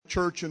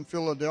church in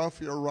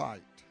Philadelphia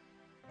write,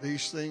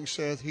 These things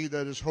saith he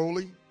that is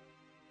holy,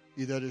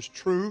 he that is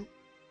true,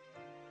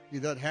 he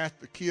that hath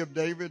the key of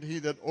David, he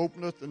that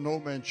openeth and no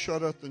man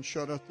shutteth, and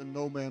shutteth and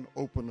no man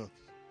openeth.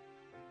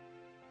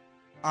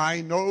 I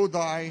know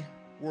thy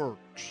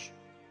works.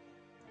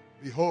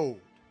 Behold,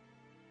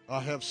 I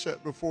have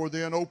set before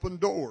thee an open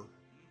door,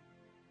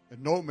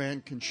 and no man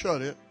can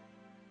shut it,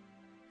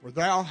 for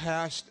thou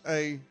hast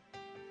a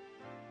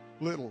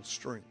little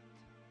strength,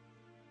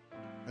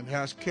 and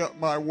hast kept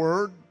my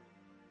word,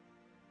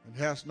 and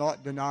hast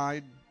not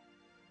denied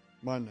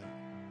my name.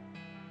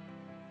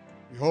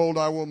 Behold,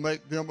 I will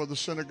make them of the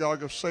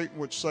synagogue of Satan,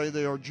 which say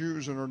they are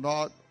Jews and are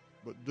not,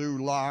 but do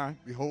lie.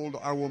 Behold,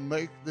 I will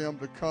make them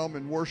to come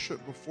and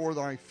worship before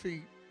thy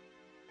feet,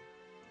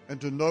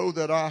 and to know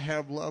that I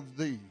have loved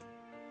thee.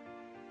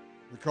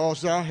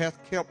 Because thou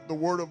hast kept the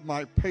word of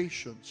my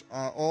patience,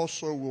 I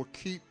also will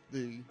keep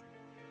thee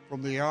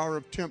from the hour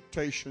of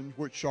temptation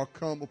which shall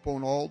come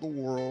upon all the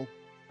world,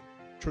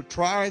 to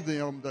try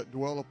them that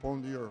dwell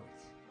upon the earth.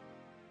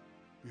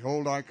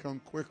 Behold, I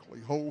come quickly.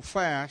 Hold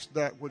fast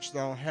that which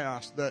thou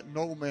hast, that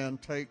no man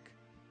take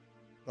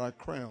thy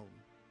crown.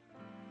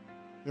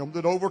 Him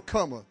that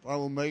overcometh I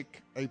will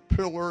make a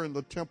pillar in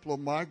the temple of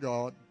my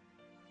God,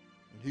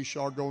 and he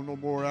shall go no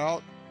more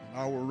out. And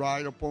I will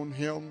write upon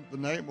him the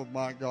name of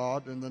my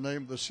God, and the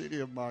name of the city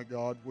of my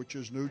God, which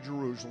is New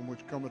Jerusalem,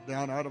 which cometh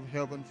down out of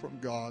heaven from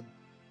God.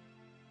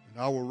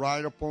 And I will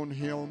write upon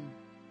him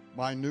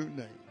my new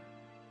name.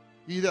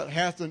 He that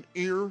hath an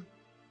ear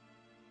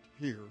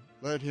to hear,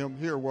 let him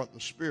hear what the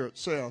Spirit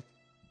saith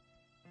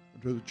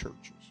unto the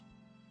churches.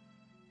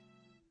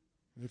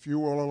 And if you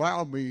will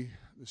allow me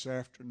this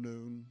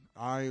afternoon,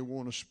 I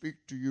want to speak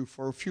to you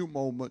for a few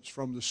moments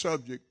from the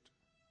subject,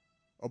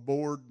 a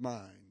bored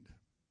mind.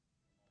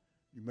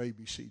 You may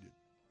be seated.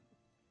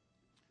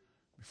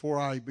 Before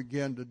I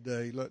begin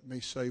today, let me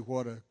say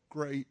what a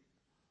great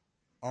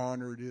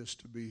honor it is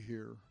to be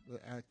here. The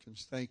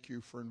Atkins, thank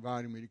you for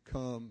inviting me to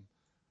come.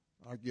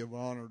 I give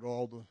honor to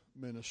all the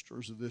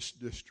ministers of this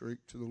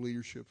district, to the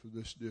leadership of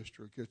this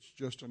district. It's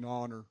just an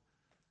honor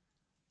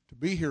to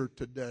be here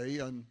today,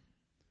 and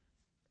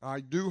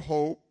I do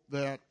hope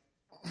that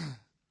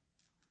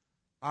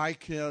I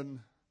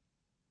can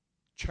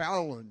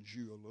challenge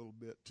you a little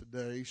bit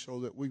today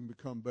so that we can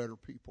become better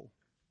people.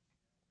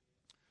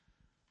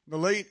 In the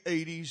late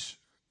 80s,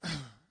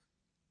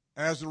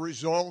 as a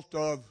result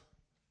of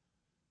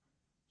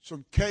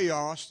some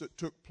chaos that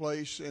took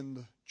place in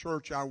the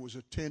church I was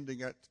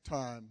attending at the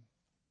time,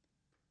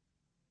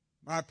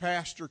 my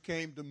pastor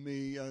came to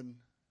me and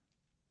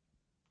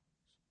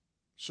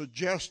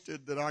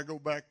suggested that I go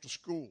back to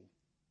school.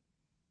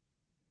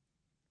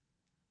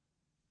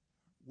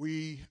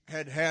 We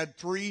had had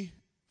 3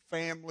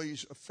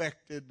 families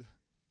affected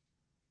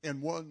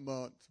in 1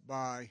 month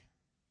by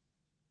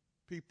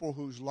people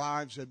whose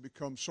lives had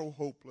become so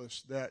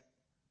hopeless that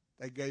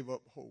they gave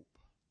up hope.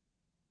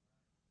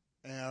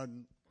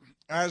 And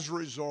as a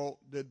result,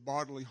 did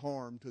bodily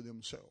harm to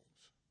themselves.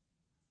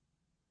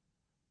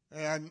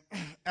 And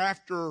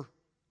after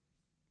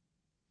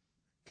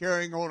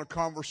carrying on a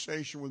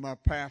conversation with my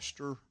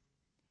pastor,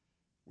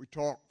 we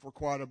talked for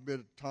quite a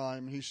bit of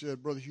time. He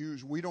said, Brother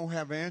Hughes, we don't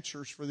have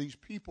answers for these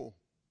people.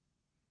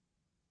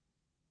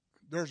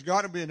 There's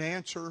got to be an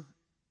answer.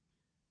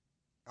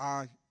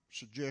 I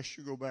suggest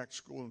you go back to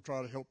school and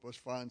try to help us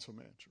find some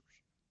answers.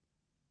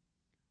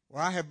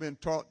 Well, I have been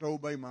taught to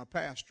obey my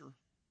pastor,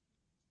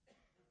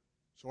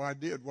 so I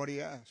did what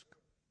he asked.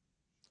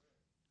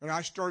 And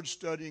I started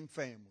studying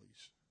families.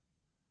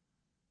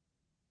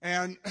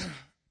 And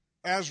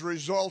as a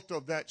result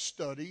of that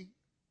study,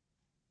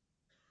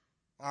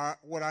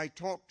 what I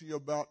talk to you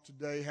about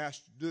today has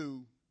to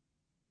do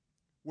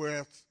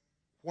with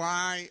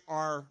why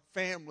our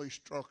family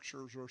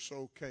structures are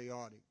so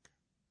chaotic.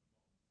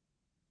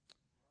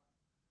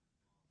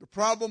 The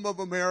problem of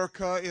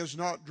America is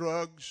not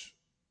drugs.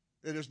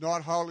 It is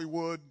not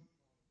Hollywood.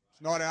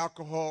 It's not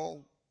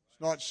alcohol.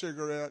 It's not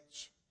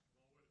cigarettes.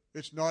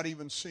 It's not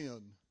even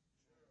sin.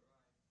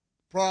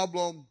 The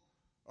problem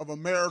of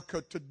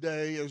America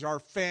today is our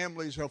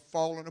families have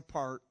fallen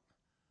apart.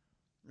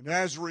 And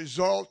as a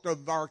result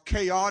of our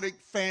chaotic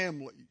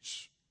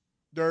families,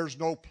 there's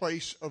no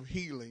place of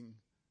healing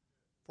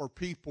for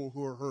people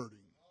who are hurting.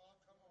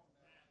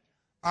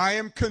 I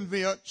am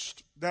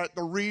convinced that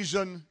the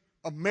reason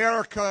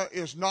America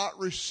is not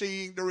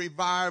receiving the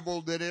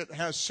revival that it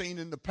has seen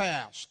in the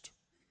past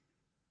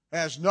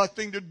has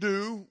nothing to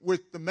do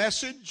with the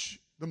message,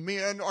 the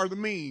men, or the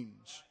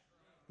means.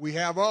 We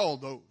have all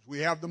those. We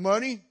have the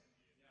money.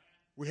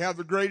 We have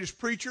the greatest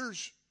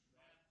preachers.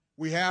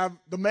 We have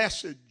the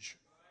message.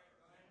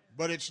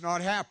 But it's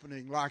not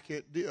happening like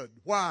it did.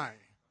 Why?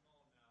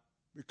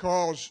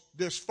 Because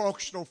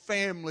dysfunctional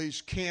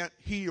families can't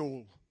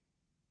heal.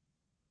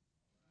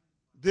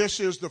 This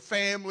is the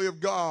family of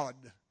God.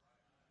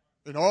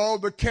 And all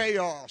the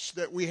chaos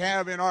that we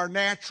have in our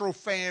natural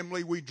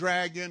family, we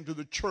drag into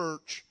the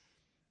church.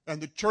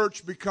 And the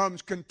church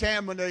becomes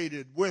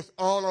contaminated with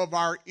all of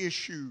our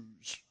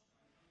issues.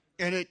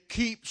 And it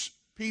keeps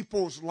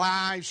people's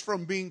lives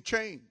from being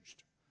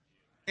changed.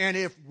 And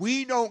if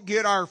we don't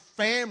get our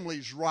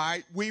families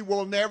right, we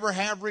will never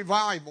have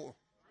revival.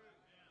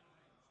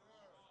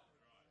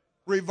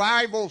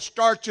 Revival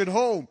starts at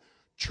home.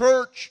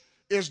 Church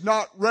is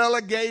not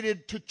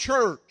relegated to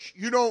church.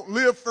 You don't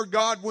live for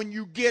God when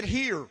you get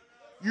here.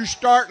 You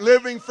start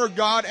living for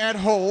God at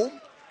home.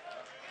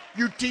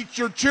 You teach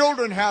your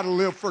children how to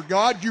live for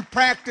God. You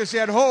practice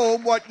at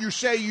home what you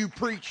say you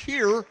preach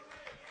here.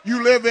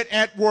 You live it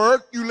at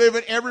work. You live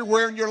it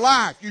everywhere in your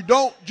life. You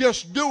don't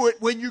just do it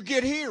when you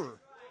get here.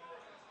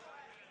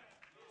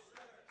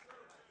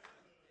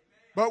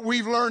 But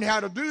we've learned how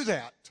to do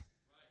that.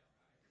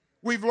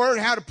 We've learned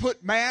how to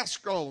put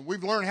masks on.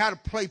 We've learned how to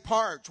play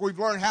parts. We've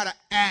learned how to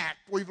act.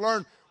 We've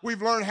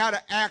learned how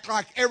to act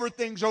like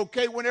everything's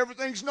okay when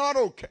everything's not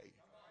okay.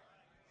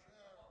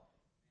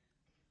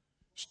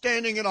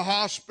 Standing in a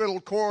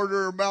hospital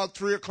corridor about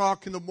 3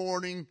 o'clock in the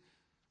morning,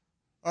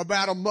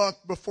 about a month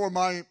before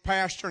my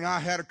pastor and I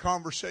had a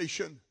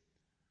conversation.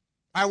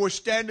 I was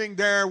standing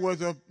there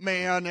with a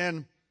man,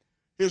 and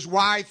his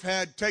wife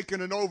had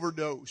taken an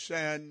overdose,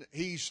 and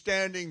he's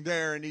standing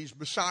there and he's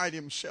beside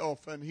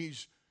himself, and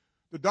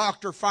the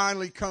doctor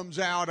finally comes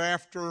out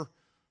after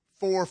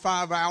 4 or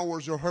 5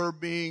 hours of her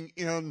being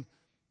in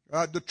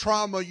the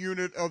trauma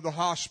unit of the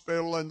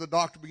hospital, and the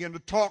doctor began to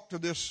talk to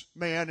this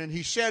man, and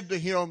he said to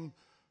him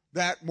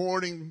that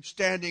morning,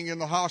 standing in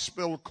the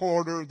hospital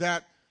corridor,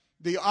 that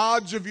the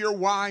odds of your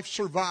wife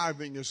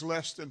surviving is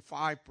less than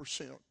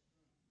 5%.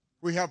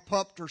 We have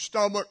pumped her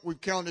stomach.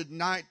 We've counted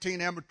 19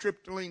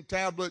 amitriptyline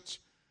tablets.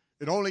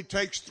 It only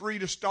takes 3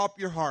 to stop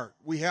your heart.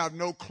 We have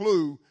no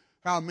clue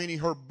how many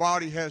her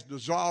body has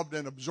dissolved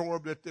and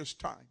absorbed at this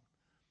time.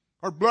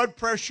 Her blood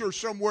pressure is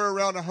somewhere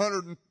around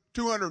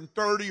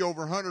 230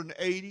 over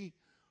 180.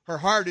 Her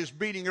heart is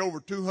beating over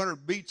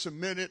 200 beats a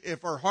minute.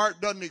 If her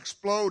heart doesn't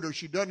explode or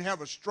she doesn't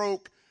have a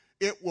stroke,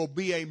 it will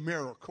be a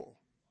miracle.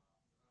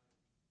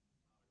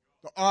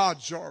 The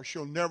odds are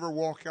she'll never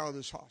walk out of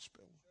this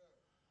hospital.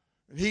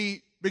 And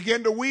he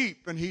began to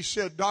weep, and he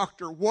said,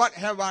 "Doctor, what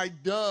have I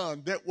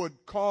done that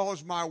would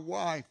cause my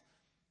wife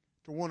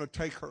to want to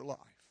take her life?"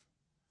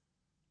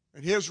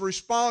 And his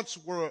response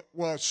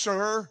was,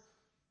 "Sir,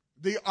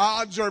 the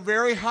odds are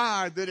very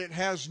high that it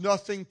has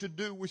nothing to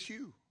do with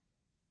you."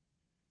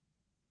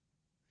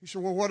 He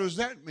said, "Well, what does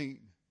that mean?"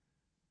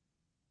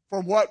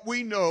 From what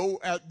we know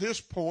at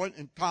this point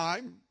in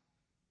time,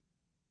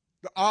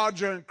 the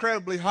odds are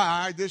incredibly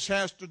high. This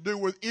has to do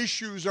with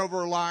issues of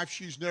her life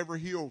she's never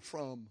healed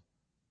from.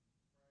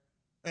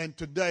 And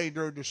today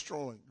they're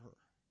destroying her.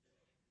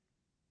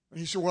 And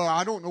he said, "Well,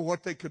 I don't know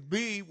what they could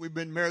be. We've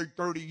been married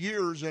 30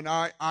 years, and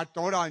I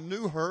thought I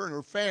knew her and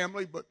her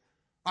family, but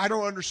I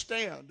don't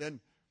understand." And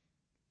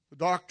the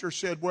doctor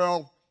said,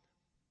 "Well,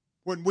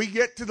 when we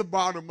get to the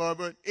bottom of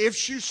it, if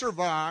she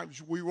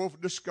survives, we will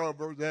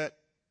discover that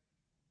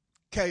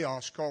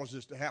chaos caused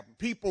this to happen."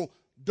 People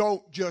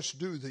don't just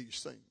do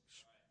these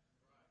things.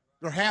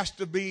 There has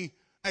to be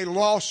a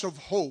loss of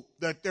hope,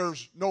 that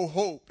there's no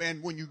hope.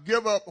 And when you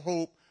give up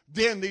hope,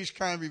 then these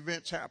kind of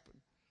events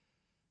happen.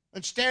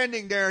 And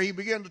standing there, he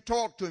began to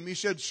talk to him. He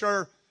said,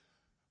 "Sir,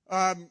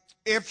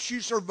 if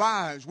she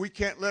survives, we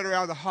can't let her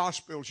out of the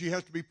hospital. She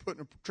has to be put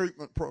in a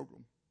treatment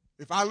program.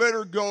 If I let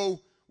her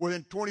go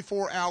within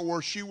 24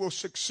 hours, she will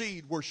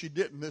succeed where she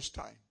didn't this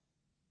time.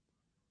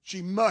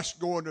 She must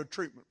go into a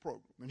treatment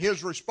program." And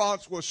his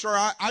response was, "Sir,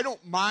 I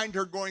don't mind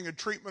her going a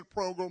treatment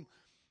program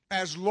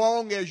as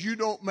long as you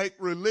don't make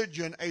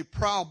religion a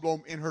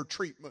problem in her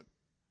treatment."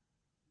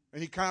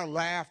 And he kind of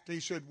laughed.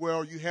 He said,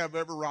 "Well, you have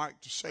every right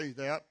to say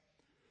that.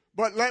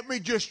 But let me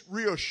just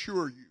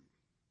reassure you,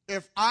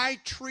 if I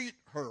treat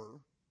her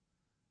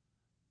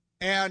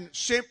and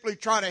simply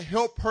try to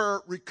help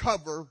her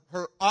recover,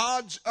 her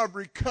odds of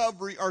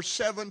recovery are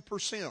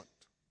 7%.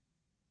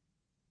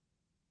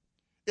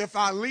 If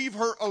I leave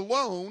her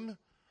alone,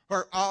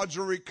 her odds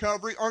of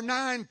recovery are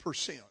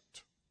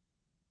 9%.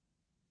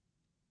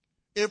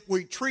 If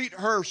we treat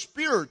her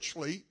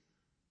spiritually,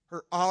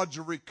 her odds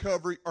of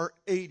recovery are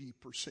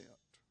 80%.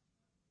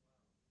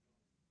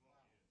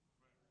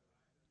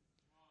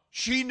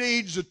 She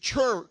needs a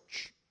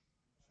church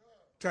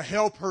to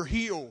help her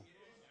heal.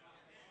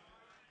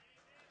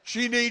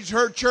 She needs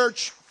her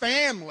church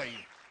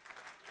family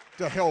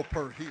to help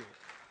her heal."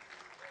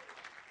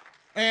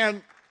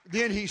 And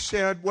then he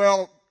said,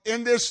 "Well,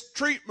 in this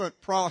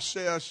treatment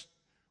process,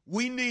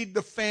 we need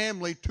the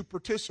family to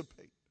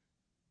participate."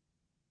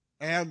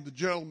 And the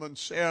gentleman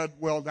said,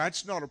 "Well,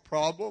 that's not a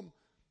problem.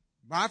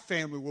 My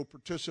family will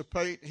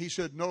participate." He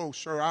said, "No,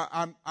 sir,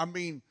 I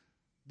mean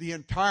the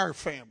entire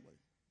family."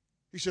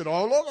 He said,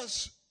 "All of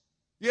us?"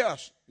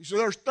 "Yes." He said,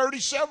 "There's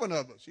 37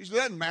 of us." He said, "It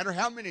doesn't matter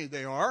how many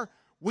they are.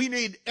 We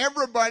need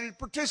everybody to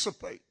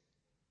participate."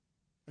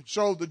 And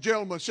so the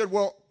gentleman said,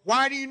 "Well,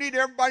 why do you need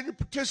everybody to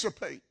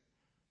participate?"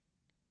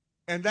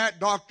 And that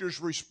doctor's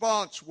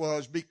response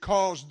was,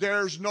 "Because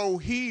there's no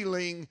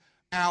healing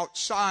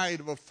outside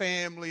of a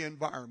family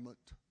environment.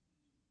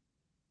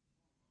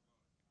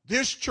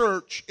 This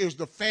church is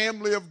the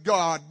family of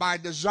God by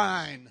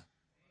design.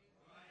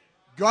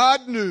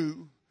 God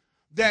knew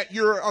that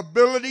your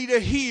ability to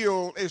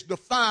heal is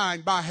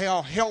defined by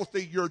how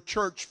healthy your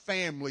church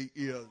family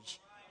is.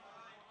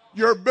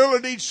 Your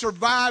ability to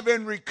survive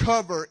and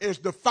recover is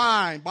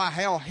defined by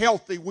how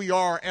healthy we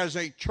are as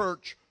a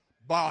church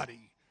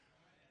body,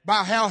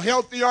 by how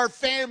healthy our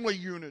family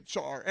units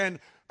are. And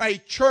a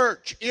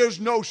church is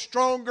no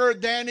stronger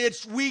than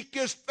its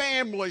weakest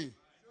family.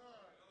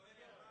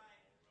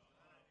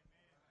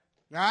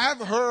 Now,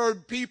 I've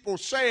heard people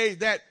say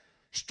that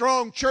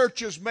strong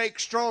churches make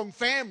strong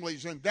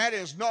families, and that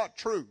is not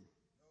true.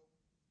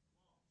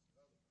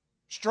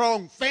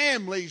 Strong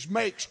families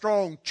make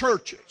strong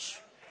churches.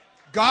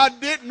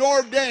 God didn't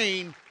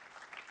ordain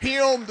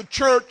him, the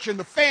church, and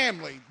the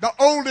family. The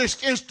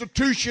oldest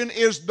institution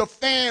is the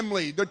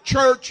family. The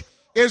church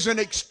is an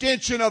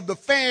extension of the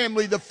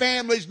family. The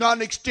family is not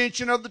an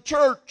extension of the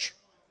church.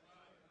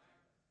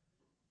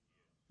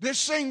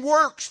 This thing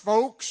works,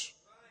 folks,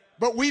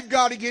 but we've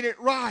got to get it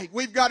right.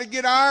 We've got to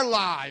get our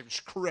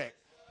lives correct.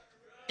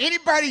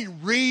 Anybody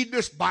read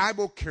this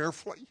Bible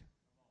carefully?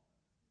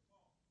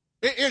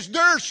 Is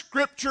there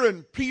scripture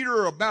in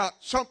Peter about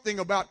something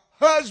about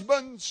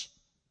husbands?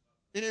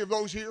 Any of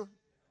those here?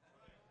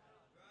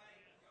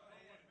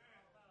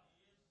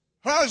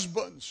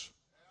 Husbands,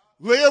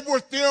 live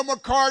with them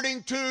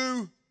according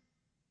to...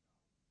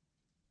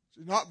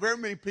 Not very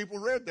many people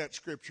read that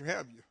scripture,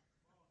 have you?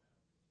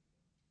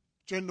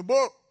 It's in the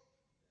book.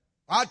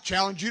 I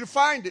challenge you to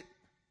find it.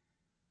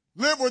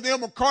 Live with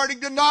them according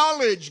to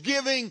knowledge,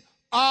 giving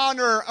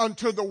honor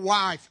unto the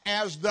wife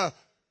as the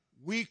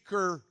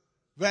weaker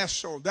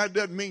vessel. That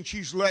doesn't mean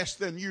she's less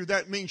than you.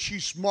 That means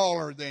she's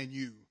smaller than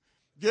you.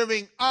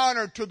 Giving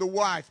honor to the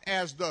wife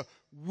as the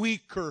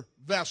weaker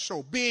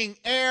vessel. Being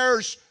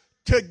heirs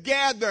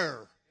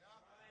together.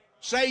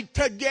 Say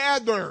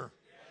together.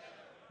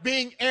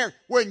 Being heirs.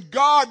 When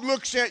God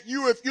looks at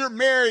you, if you're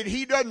married,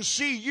 He doesn't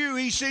see you.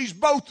 He sees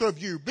both of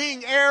you.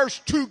 Being heirs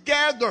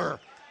together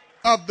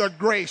of the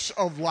grace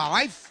of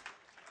life.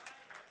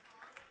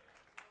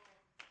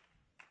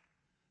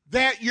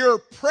 That your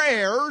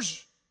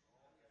prayers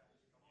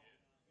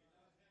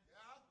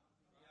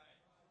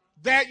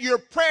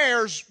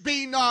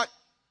be not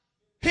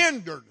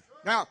hindered.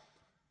 Now,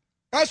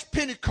 us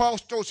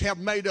Pentecostals have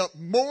made up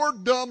more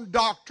dumb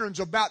doctrines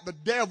about the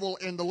devil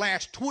in the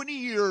last 20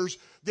 years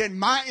than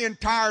my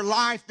entire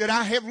life that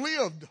I have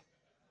lived.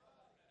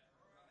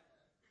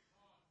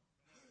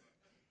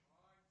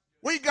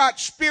 We got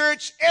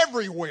spirits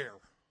everywhere.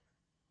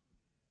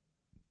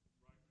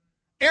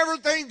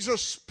 Everything's a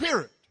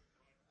spirit.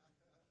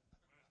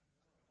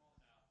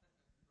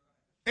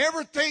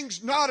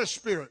 Everything's not a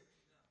spirit.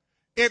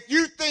 If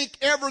you think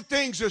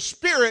everything's a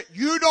spirit,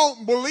 you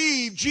don't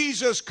believe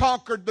Jesus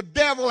conquered the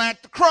devil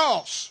at the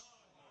cross.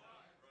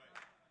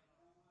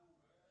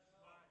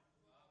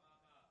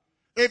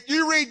 If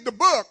you read the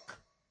book,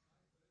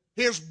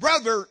 his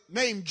brother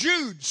named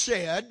Jude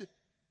said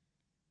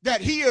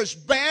that he is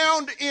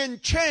bound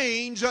in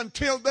chains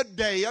until the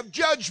day of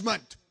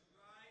judgment.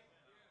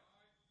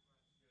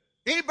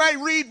 Anybody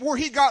read where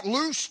he got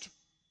loosed?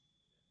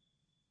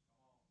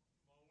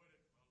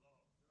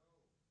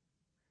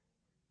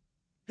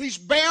 He's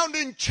bound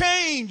in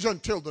chains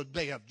until the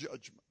day of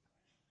judgment.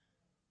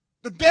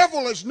 The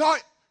devil is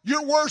not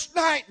your worst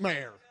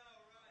nightmare.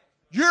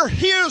 You're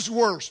his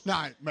worst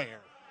nightmare.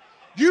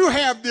 You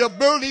have the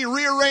ability to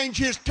rearrange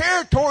his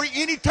territory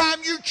anytime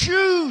you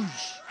choose.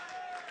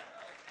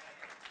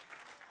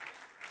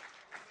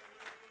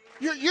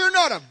 You're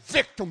not a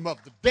victim of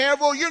the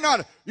devil.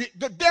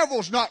 The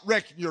devil's not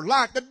wrecking your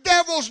life. The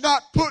devil's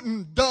not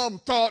putting dumb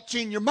thoughts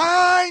in your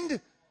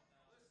mind.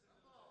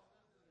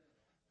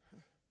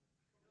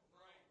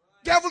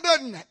 Devil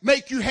doesn't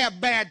make you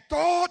have bad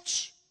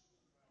thoughts.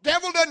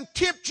 Devil doesn't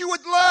tempt you with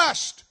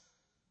lust.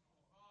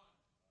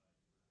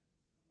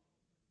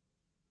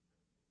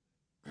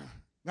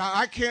 Now,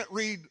 I can't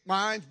read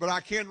minds, but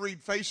I can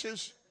read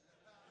faces.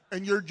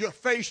 And your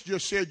face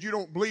just said, you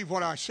don't believe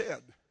what I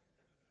said.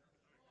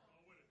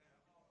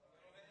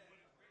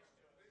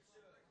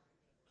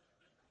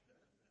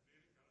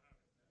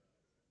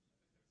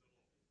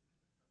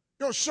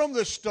 You know, some of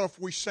this stuff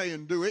we say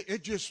and do,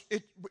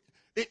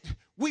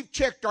 we've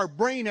checked our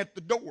brain at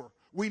the door.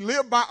 We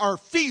live by our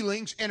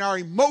feelings and our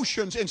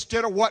emotions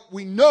instead of what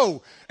we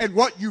know. And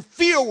what you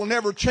feel will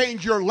never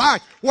change your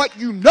life. What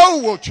you know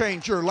will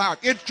change your life.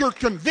 It's your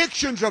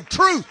convictions of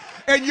truth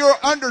and your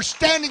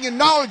understanding and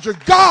knowledge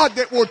of God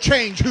that will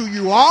change who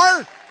you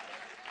are.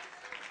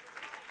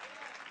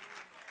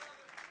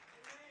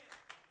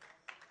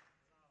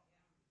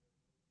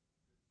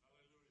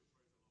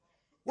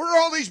 Where do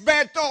all these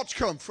bad thoughts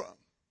come from?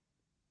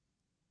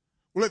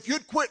 Well, if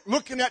you'd quit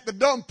looking at the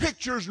dumb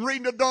pictures and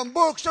reading the dumb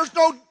books,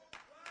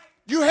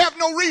 you have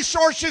no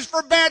resources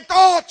for bad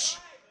thoughts.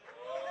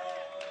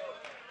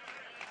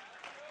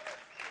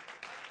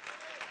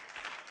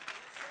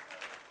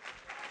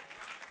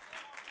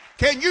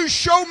 Can you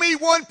show me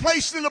one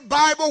place in the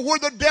Bible where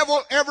the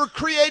devil ever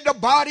created a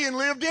body and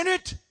lived in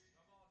it?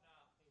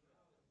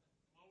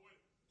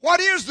 What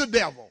is the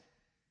devil?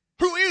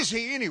 Who is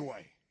he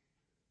anyway?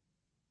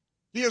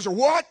 He is a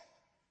what?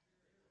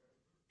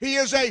 He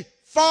is a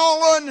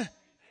fallen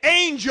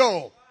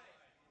angel.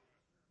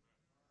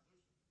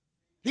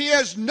 He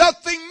is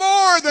nothing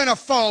more than a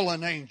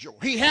fallen angel.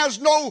 He has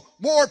no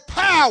more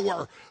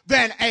power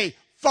than a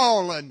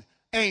fallen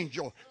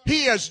angel.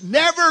 He has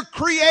never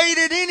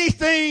created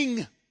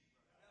anything.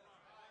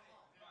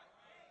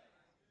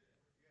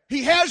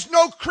 He has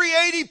no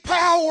creative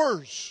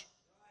powers.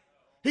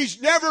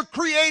 He's never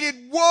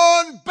created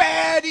one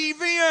bad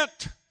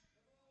event.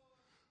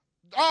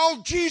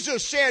 All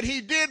Jesus said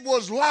he did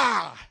was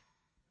lie.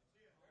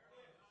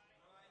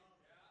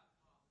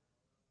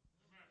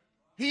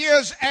 He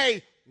is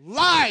a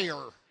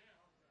liar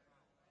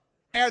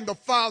and the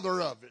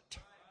father of it.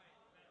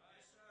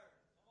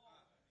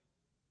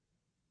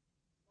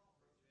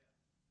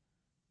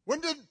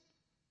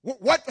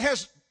 What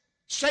has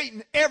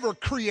Satan ever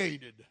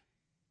created?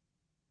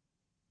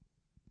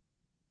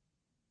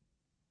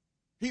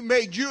 He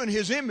made you in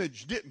his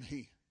image, didn't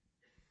he?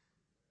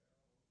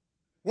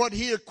 What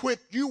he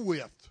equipped you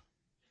with.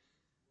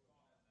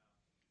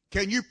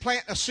 Can you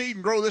plant a seed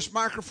and grow this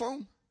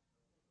microphone?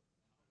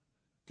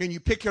 Can you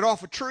pick it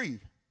off a tree?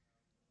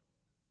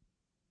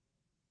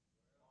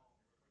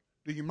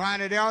 Do you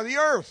mine it out of the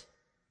earth?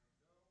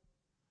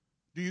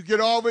 Do you get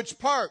all of its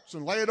parts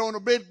and lay it on a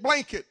big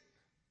blanket?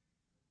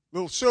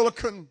 Little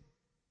silicon,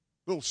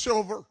 little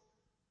silver,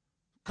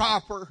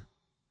 copper,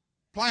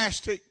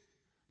 plastic.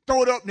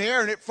 Throw it up in the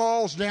air and it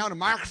falls down. A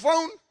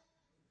microphone?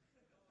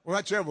 Well,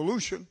 that's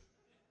evolution.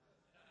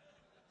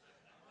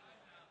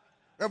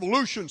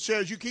 Evolution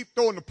says you keep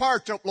throwing the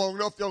parts up long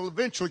enough, they'll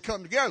eventually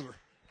come together.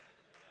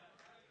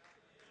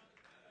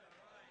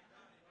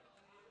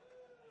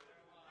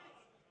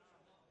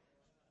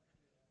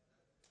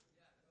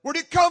 Where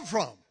did it come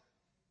from?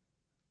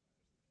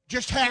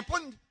 Just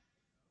happened?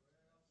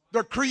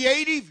 The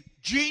creative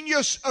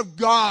genius of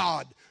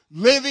God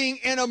living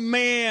in a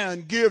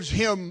man gives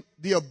him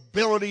the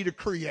ability to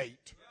create.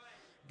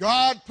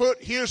 God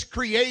put his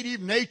creative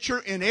nature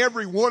in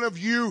every one of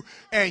you,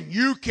 and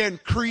you can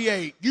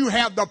create. You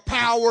have the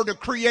power to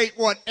create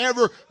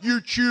whatever you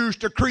choose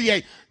to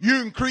create.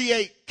 You can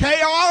create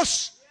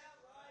chaos,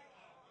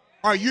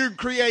 or you can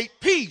create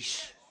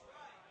peace.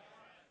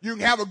 You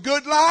can have a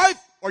good life,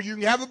 or you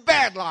can have a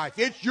bad life.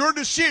 It's your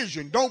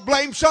decision. Don't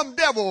blame some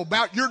devil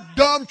about your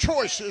dumb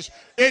choices.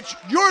 It's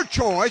your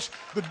choice.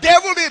 The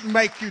devil didn't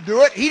make you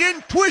do it. He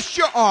didn't twist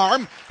your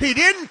arm. He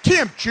didn't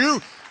tempt you.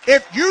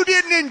 If you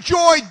didn't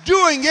enjoy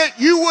doing it,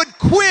 you would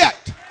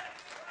quit.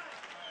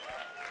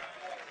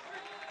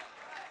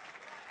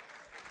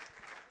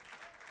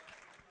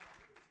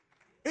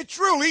 It's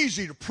real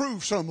easy to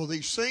prove some of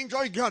these things.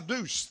 All you got to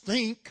do is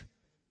think.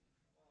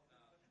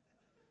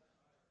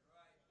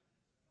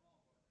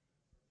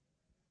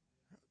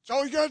 So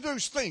all you got to do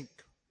is think.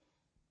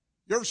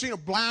 You ever seen a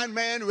blind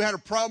man who had a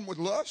problem with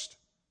lust?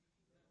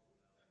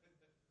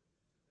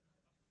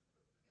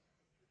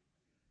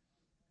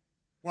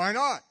 Why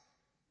not?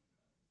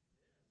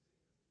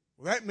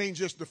 Well, that means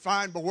it's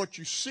defined by what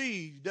you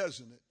see,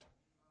 doesn't it?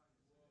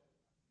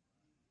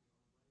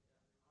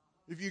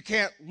 If you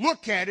can't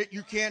look at it,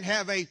 you can't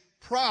have a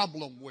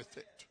problem with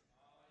it.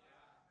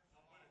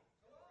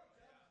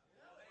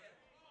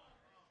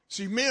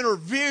 See, men are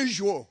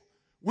visual.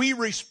 We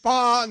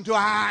respond to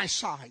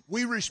eyesight.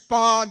 We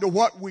respond to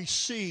what we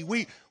see.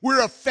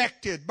 We're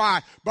affected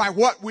by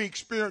what we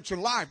experience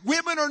in life.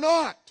 Women are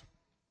not.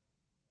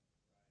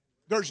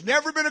 There's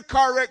never been a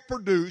car wreck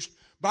produced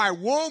by a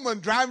woman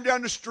driving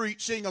down the street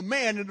seeing a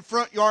man in the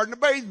front yard in a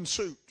bathing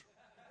suit.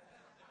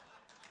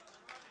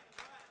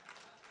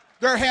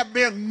 There have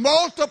been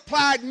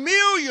multiplied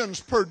millions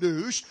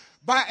produced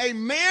by a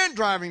man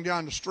driving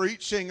down the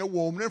street seeing a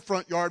woman in the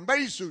front yard in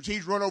bathing suits.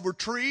 He's run over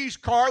trees,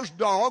 cars,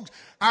 dogs.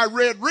 I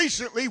read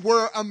recently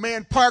where a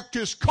man parked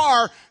his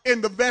car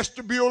in the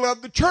vestibule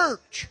of the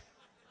church.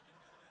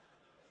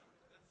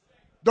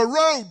 The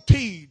road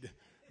teed.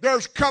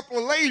 There's a couple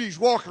of ladies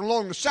walking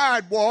along the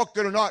sidewalk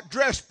that are not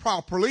dressed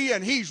properly,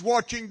 and he's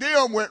watching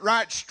them, went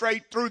right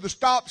straight through the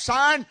stop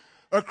sign,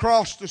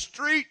 across the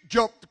street,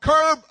 jumped the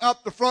curb,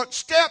 up the front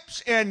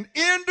steps, and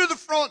into the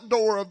front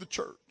door of the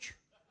church.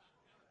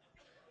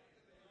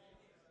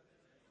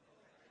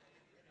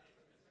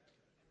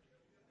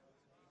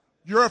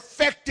 You're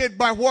affected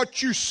by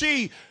what you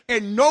see,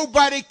 and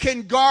nobody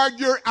can guard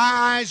your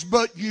eyes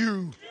but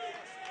you.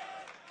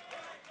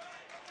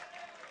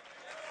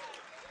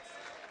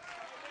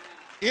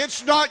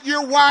 It's not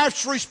your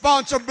wife's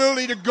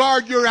responsibility to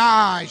guard your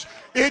eyes.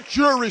 It's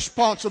your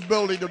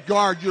responsibility to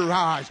guard your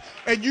eyes.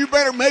 And you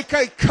better make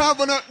a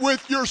covenant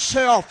with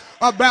yourself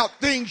about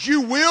things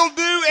you will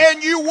do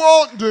and you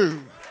won't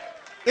do.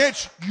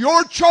 It's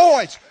your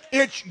choice.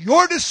 It's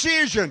your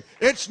decision.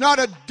 It's not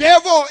a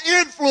devil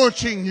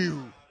influencing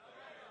you.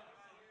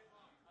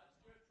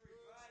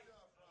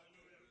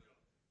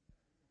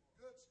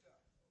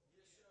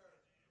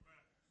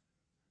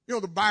 You know,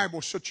 the Bible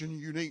is such a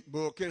unique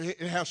book. It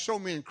has so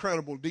many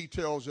incredible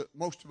details that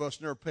most of us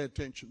never pay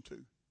attention to.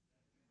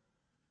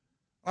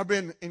 I've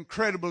been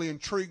incredibly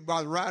intrigued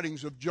by the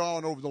writings of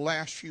John over the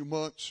last few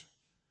months.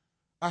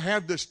 I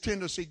have this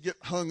tendency to get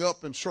hung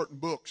up in certain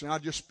books, and I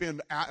just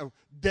spend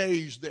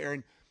days there.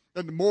 And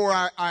the more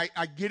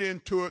I get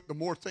into it, the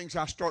more things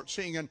I start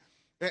seeing. And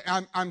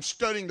I'm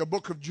studying the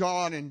book of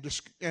John,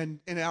 and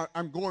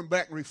I'm going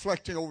back and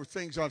reflecting over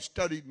things I've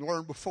studied and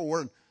learned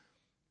before. And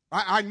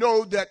I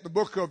know that the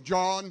book of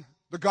John,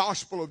 the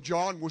Gospel of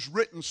John, was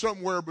written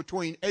somewhere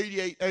between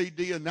 88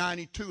 A.D. and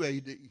 92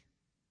 A.D.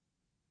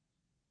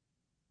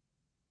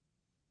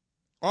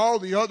 All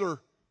the other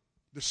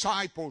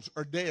disciples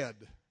are dead.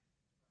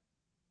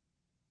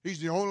 He's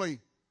the only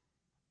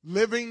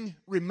living,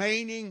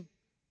 remaining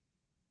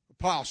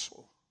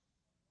apostle.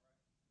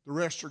 The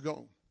rest are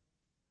gone.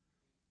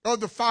 Of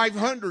the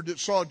 500 that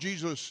saw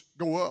Jesus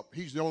go up,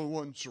 he's the only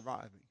one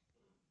surviving.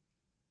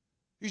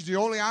 He's the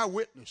only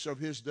eyewitness of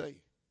his day.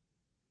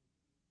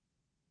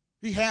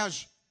 He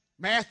has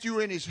Matthew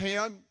in his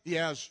hand. He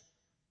has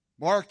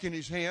Mark in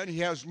his hand. He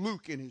has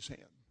Luke in his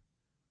hand.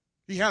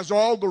 He has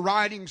all the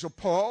writings of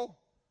Paul.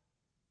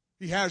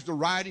 He has the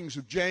writings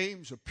of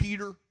James, of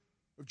Peter,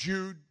 of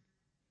Jude.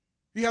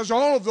 He has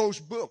all of those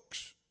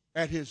books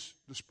at his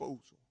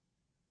disposal.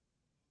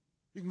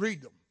 You can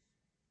read them.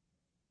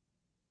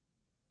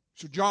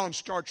 So John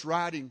starts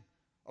writing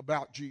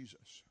about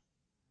Jesus.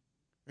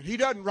 And he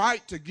doesn't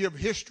write to give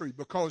history,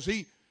 because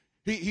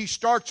he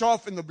starts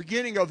off in the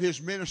beginning of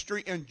his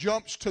ministry and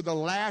jumps to the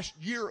last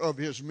year of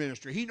his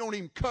ministry. He don't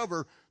even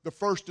cover the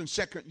first and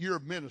second year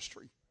of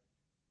ministry.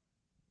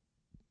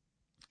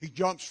 He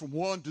jumps from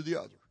one to the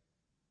other.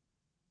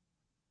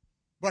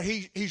 But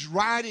he's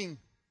writing,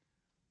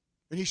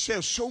 and he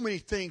says so many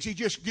things. He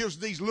just gives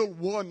these little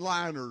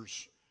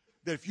one-liners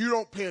that if you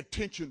don't pay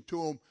attention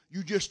to them,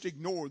 you just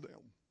ignore them.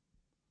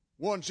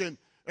 One's in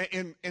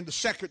the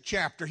second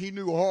chapter, he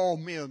knew all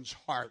men's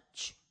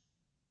hearts.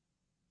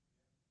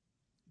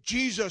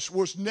 Jesus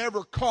was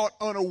never caught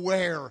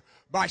unaware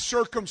by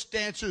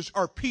circumstances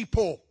or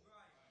people.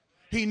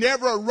 He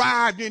never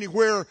arrived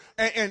anywhere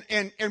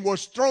and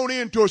was thrown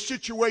into a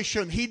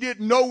situation he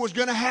didn't know was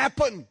going to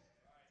happen.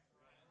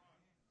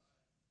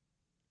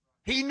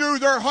 He knew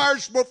their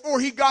hearts before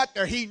he got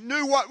there. He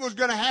knew what was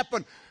going to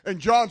happen. And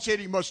John said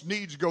he must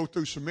needs go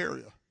through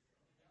Samaria.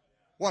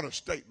 What a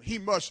statement.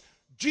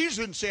 Jesus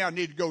didn't say I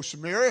need to go to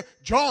Samaria.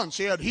 John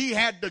said he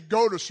had to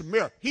go to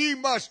Samaria. He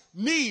must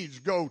needs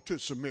go to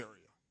Samaria.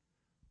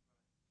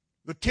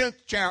 The 10th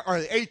chapter,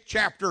 or the 8th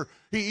chapter,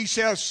 he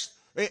says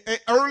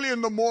early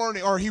in the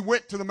morning, or he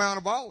went to the Mount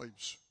of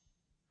Olives.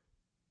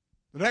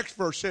 The next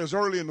verse says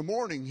early in the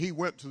morning he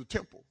went to the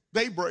temple.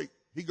 Daybreak,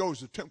 he goes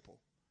to the temple.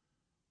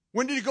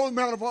 When did he go to the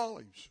Mount of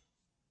Olives?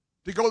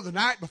 Did he go the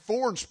night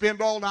before and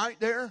spend all night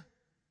there?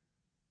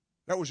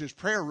 That was his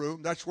prayer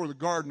room. That's where the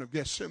Garden of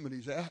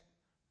Gethsemane's at.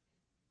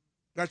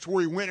 That's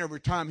where he went every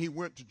time he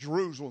went to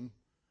Jerusalem.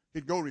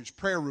 He'd go to his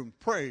prayer room and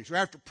pray. So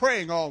after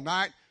praying all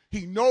night,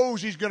 he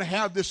knows he's going to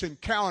have this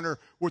encounter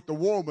with the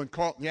woman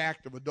caught in the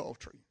act of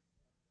adultery.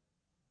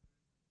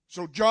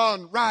 So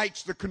John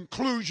writes the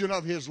conclusion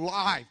of his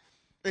life,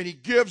 and he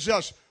gives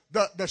us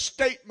the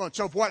statements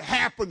of what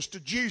happens to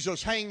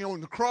Jesus hanging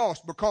on the cross,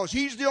 because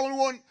he's the only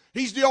one,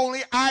 he's the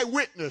only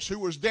eyewitness who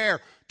was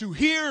there to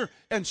hear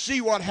and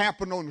see what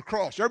happened on the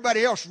cross.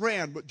 Everybody else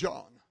ran but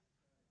John.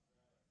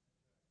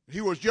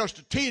 He was just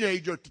a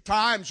teenager at the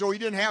time, so he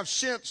didn't have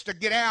sense to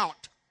get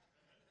out.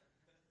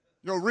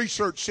 You know,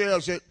 research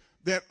says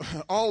that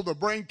all the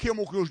brain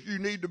chemicals you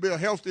need to be a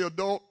healthy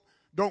adult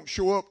don't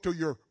show up till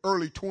your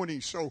early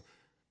 20s. So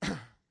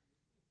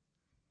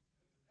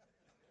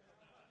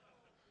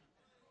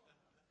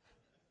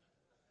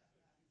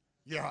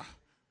yeah,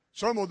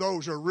 some of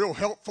those are real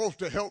helpful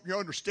to help you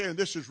understand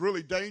this is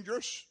really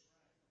dangerous.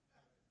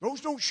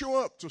 Those don't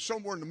show up till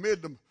somewhere in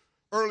the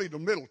early to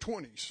middle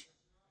 20s.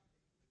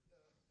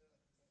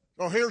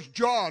 So here's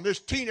John, this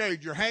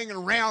teenager, hanging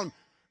around,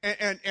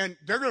 and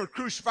they're going to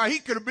crucify. He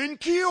could have been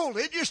killed.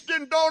 It just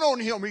didn't dawn on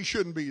him he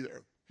shouldn't be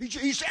there.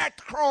 He's at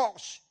the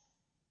cross.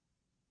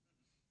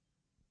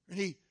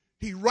 And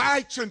he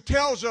writes and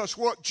tells us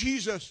what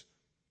Jesus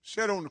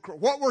said on the cross.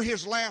 What were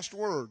his last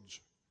words?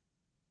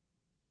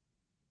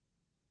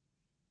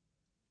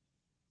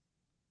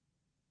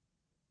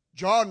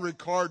 John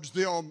records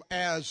them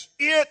as,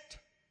 it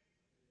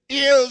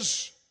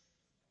is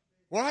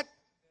what?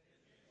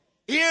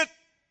 It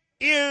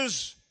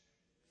is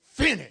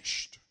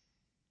finished.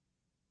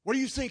 What do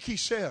you think he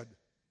said?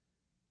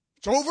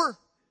 It's over?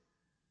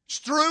 It's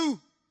through?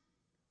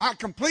 I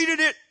completed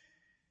it?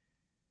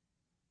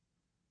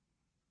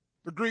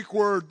 The Greek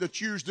word that's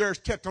used there is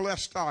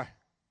tetelestai.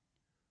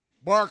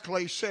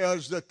 Barclay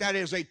says that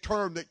is a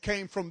term that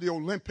came from the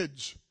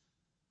Olympiads.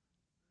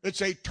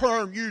 It's a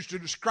term used to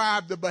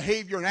describe the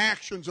behavior and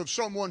actions of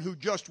someone who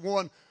just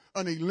won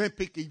an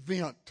Olympic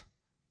event.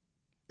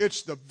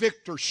 It's the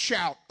victor's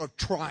shout of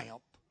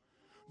triumph.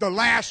 The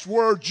last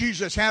word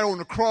Jesus had on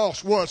the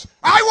cross was,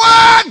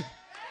 I won!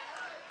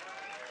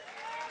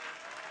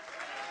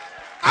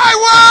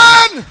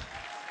 I won!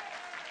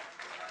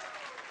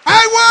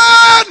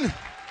 I won!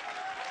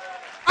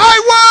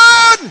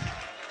 I won!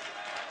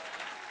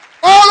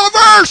 All of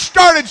earth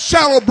started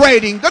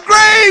celebrating. The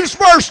grave graves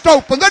burst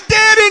open. The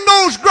dead in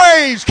those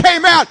graves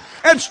came out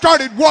and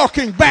started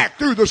walking back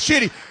through the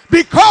city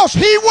because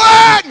he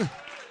won.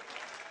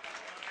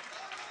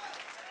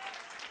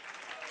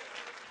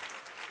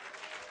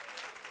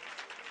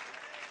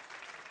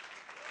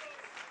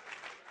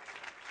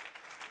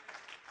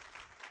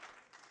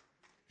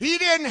 He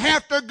didn't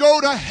have to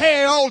go to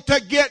hell to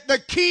get the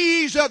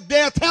keys of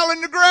death, hell,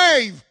 and the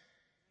grave.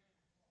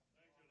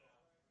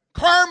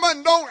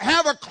 Carmen don't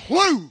have a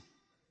clue.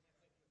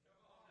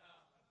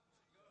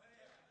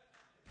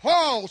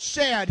 Paul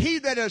said, he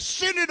that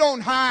ascended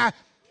on high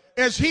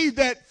is he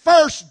that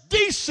first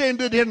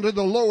descended into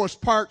the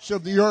lowest parts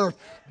of the earth.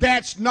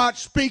 That's not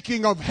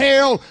speaking of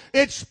hell.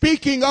 It's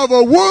speaking of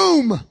a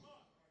womb.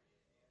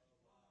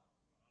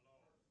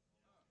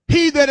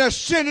 He that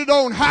ascended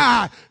on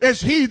high is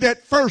he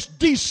that first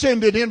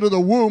descended into the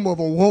womb of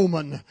a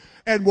woman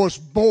and was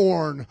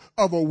born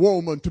of a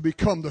woman to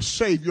become the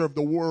Savior of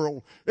the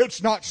world.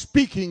 It's not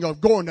speaking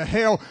of going to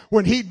hell.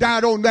 When he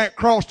died on that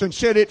cross and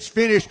said it's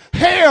finished,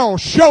 hell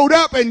showed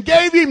up and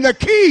gave him the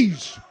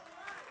keys.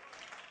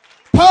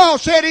 Paul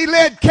said he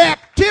led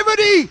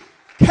captivity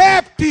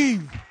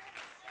captive.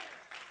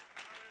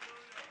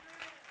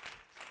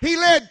 He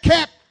led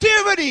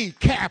captivity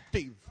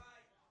captive.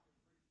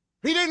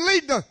 He didn't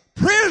lead the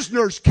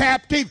prisoners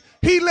captive.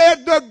 He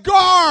led the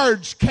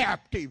guards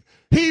captive.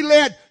 He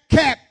led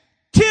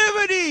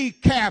captivity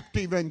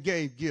captive and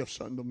gave gifts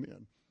unto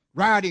men.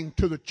 Writing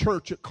to the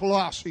church at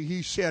Colossae,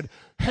 he said,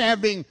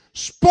 having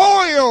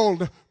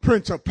spoiled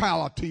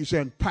principalities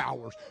and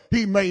powers,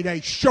 he made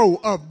a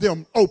show of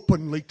them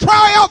openly,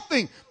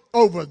 triumphing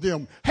over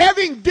them.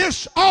 Having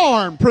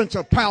disarmed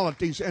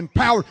principalities and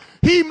powers,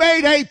 he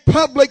made a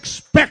public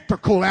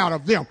spectacle out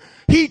of them.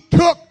 He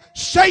took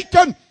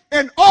Satan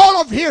and all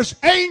of his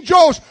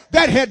angels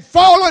that had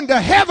fallen to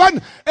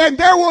heaven, and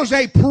there was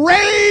a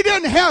parade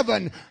in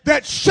heaven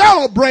that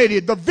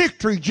celebrated the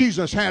victory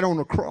Jesus had on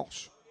the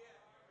cross.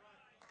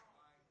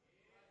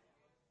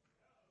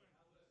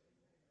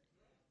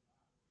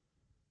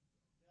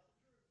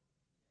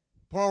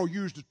 Paul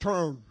used a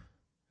term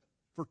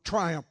for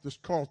triumph that's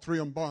called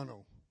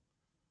triumphano.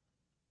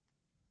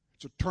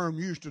 It's a term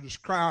used to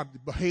describe the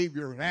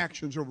behavior and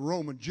actions of a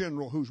Roman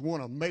general who's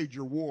won a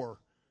major war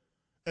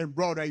and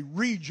brought a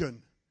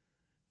region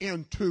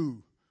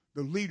into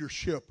the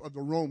leadership of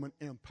the Roman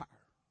Empire.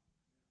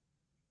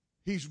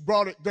 He's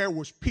brought it, there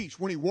was peace.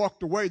 When he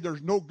walked away,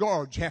 there's no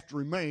guards have to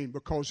remain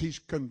because he's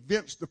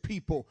convinced the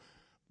people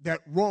that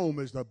Rome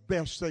is the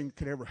best thing that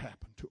could ever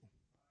happen to him.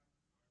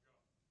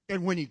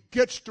 And when he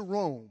gets to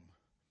Rome,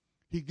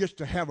 he gets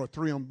to have a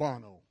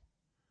triumphano.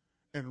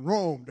 And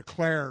Rome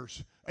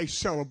declares a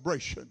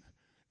celebration.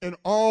 And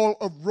all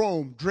of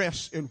Rome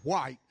dress in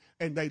white,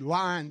 and they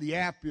line the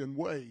Appian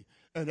Way.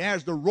 And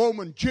as the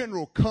Roman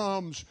general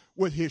comes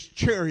with his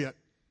chariot,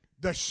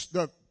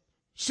 the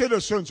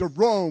citizens of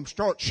Rome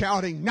start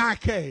shouting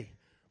Nike,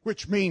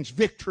 which means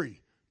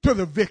victory, to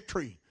the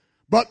victory.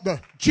 But the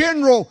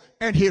general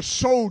and his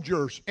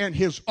soldiers and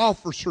his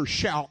officers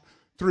shout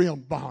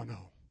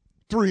triumphano,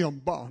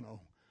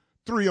 triumphano,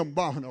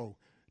 triumphano,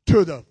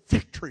 to the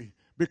victory,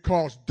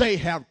 because they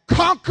have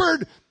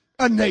conquered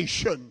a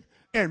nation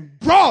and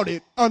brought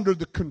it under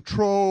the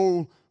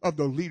control of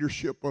the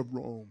leadership of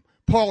Rome.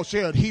 Paul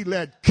said he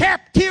led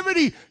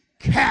captivity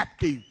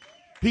captive.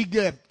 He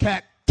led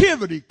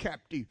captivity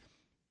captive.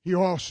 He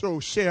also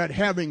said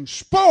having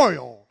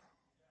spoiled,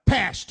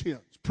 past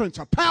tense,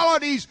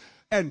 principalities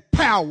and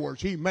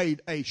powers, he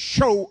made a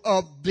show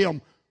of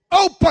them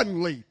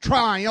openly,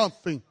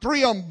 triumphing,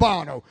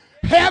 triumphano.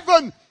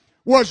 Heaven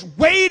was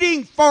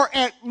waiting for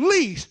at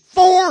least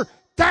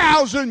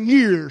 4,000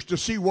 years to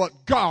see what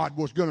God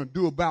was going to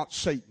do about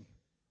Satan.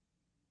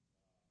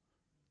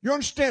 You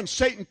understand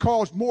Satan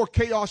caused more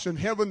chaos in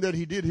heaven than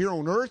he did here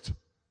on earth?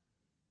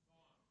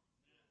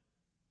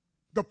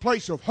 The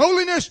place of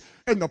holiness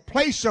and the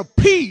place of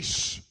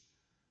peace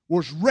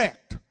was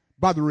wrecked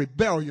by the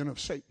rebellion of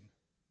Satan.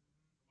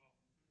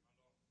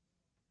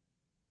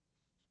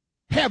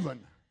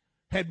 Heaven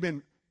had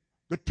been,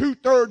 the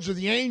 2/3 of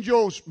the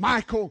angels,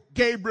 Michael,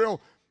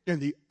 Gabriel, and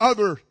the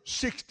other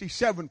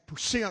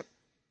 67%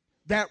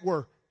 that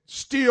were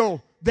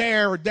still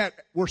there, that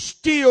were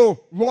still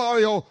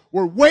loyal,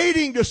 were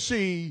waiting to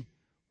see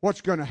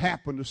what's going to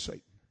happen to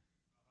Satan.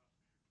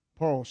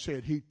 Paul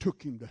said he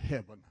took him to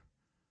heaven,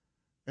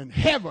 and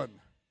heaven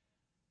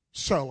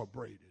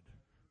celebrated.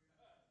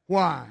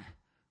 Why?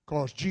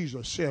 Because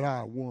Jesus said,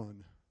 I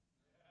won.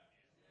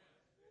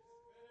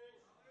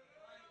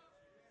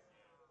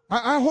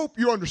 I hope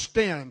you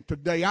understand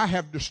today I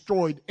have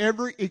destroyed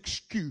every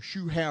excuse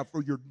you have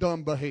for your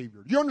dumb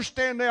behavior. Do you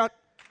understand that?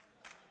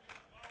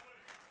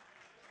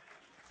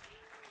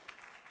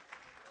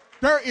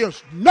 There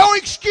is no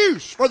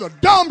excuse for the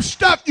dumb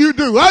stuff you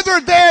do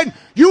other than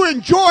you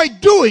enjoy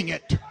doing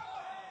it.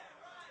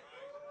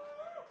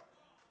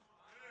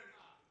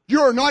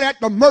 You are not at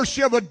the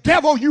mercy of a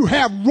devil. You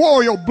have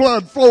royal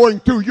blood flowing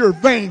through your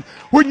veins.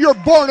 When you're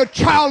born a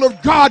child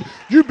of God,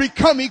 you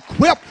become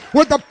equipped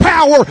with the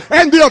power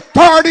and the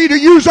authority to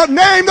use a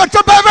name that's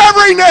above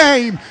every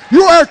name.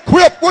 You are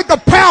equipped with the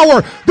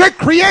power that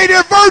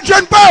created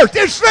virgin birth.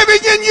 It's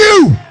living in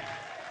you.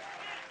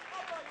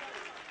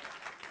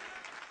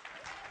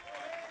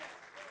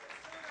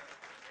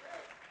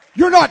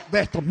 You're not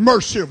at the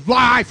mercy of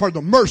life or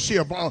the mercy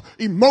of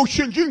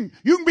emotions. You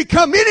can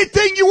become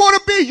anything you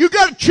want to be. You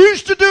got to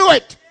choose to do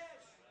it.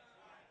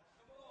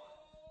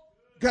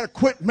 You got to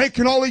quit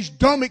making all these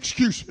dumb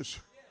excuses.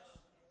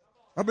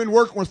 I've been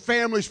working with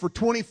families for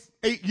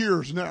 28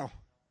 years now.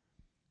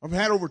 I've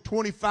had over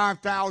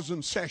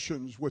 25,000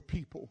 sessions with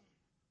people.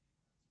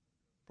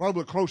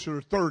 Probably closer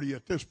to 30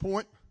 at this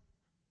point.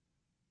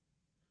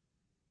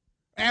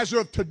 As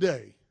of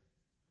today,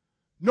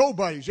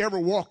 nobody's ever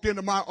walked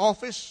into my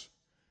office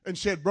and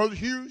said, Brother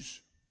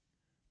Hughes,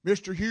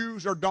 Mr.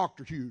 Hughes, or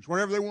Dr. Hughes,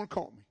 whatever they want to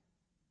call me.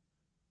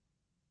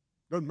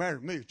 Doesn't matter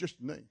to me, it's just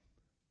a name.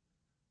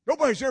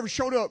 Nobody's ever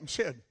showed up and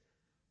said,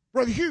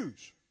 Brother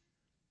Hughes,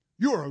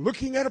 you are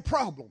looking at a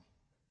problem.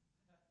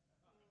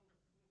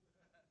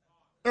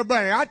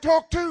 Everybody I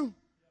talk to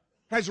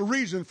has a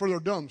reason for their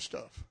dumb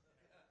stuff.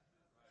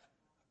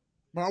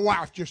 My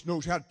wife just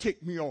knows how to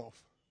tick me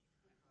off.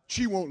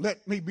 She won't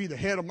let me be the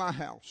head of my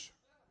house.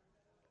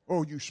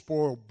 Oh, you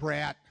spoiled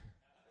brat.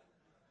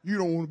 You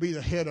don't want to be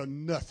the head of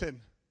nothing.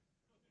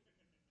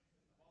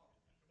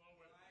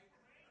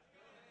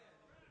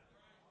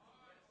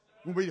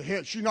 You want to be the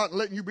head. She's not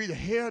letting you be the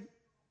head.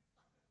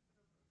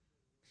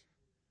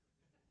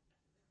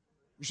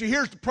 You see,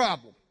 here's the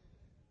problem.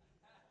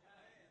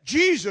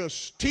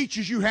 Jesus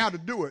teaches you how to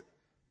do it.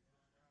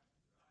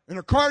 And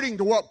according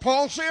to what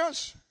Paul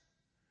says,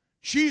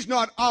 she's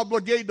not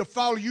obligated to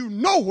follow you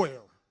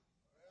nowhere.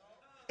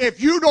 If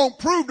you don't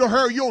prove to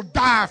her, you'll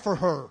die for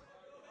her.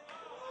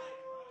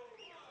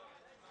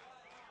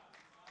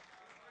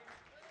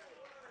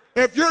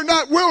 If you're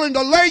not willing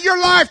to lay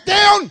your life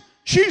down,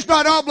 she's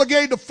not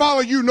obligated to follow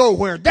you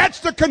nowhere.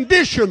 That's the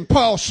condition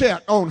Paul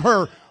set on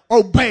her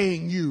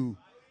obeying you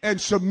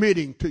and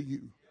submitting to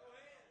you.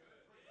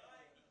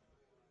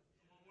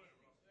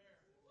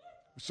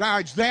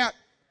 Besides that,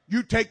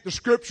 you take the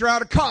scripture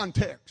out of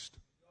context.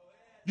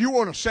 You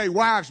want to say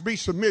wives be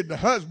submitted to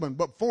husband,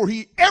 but before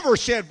he ever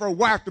said for a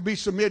wife to be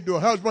submitted to a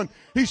husband,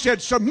 he said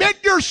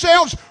submit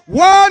yourselves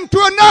one to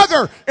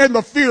another in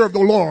the fear of the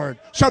Lord.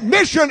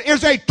 Submission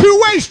is a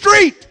two-way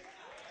street.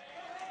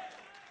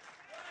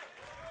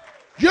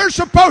 You're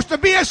supposed to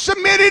be as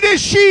submitted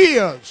as she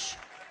is.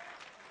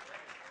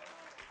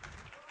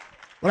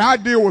 But I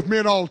deal with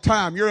men all the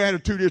time. Your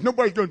attitude is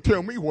nobody's going to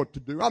tell me what to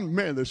do. I'm the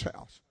man of this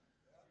house.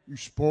 You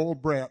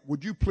spoiled brat.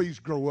 Would you please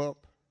grow up?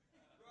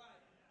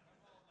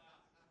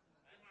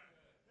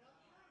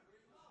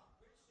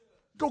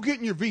 Go get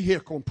in your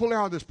vehicle and pull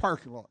out of this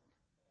parking lot.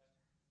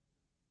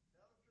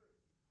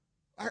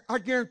 I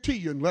guarantee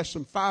you in less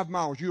than 5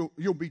 miles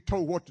you'll be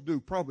told what to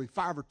do probably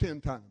 5 or 10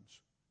 times.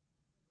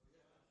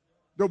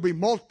 There'll be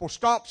multiple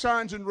stop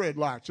signs and red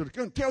lights that are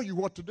going to tell you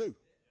what to do.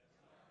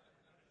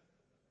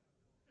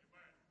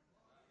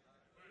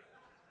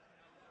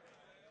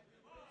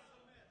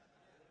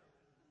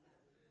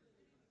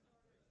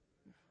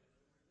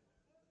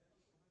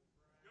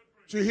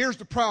 See, here's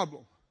the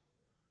problem.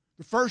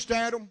 The first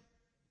Adam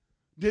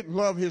didn't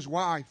love his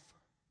wife.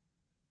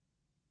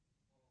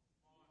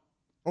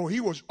 Oh,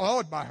 he was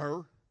awed by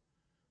her.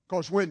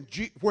 Because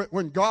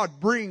when God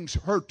brings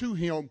her to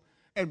him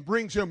and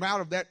brings him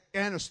out of that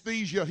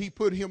anesthesia he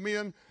put him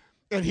in,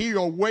 and he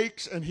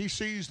awakes and he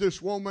sees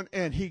this woman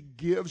and he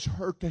gives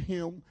her to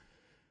him,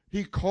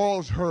 he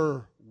calls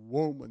her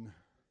woman.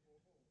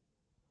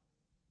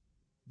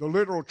 The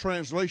literal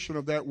translation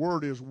of that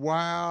word is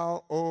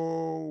wow,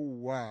 oh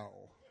wow.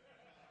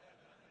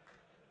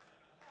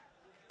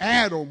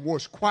 Adam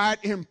was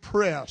quite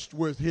impressed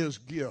with his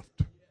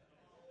gift.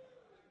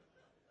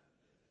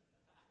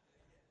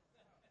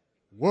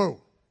 Whoa.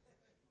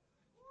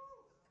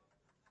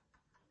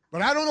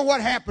 But I don't know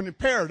what happened in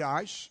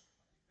paradise.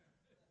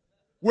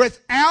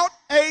 Without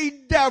a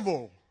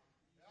devil.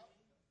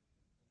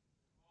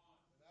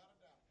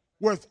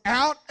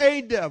 Without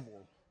a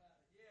devil.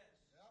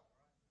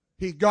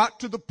 He got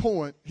to the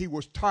point he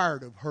was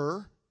tired of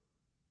her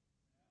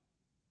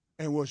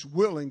and was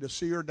willing to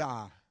see her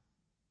die.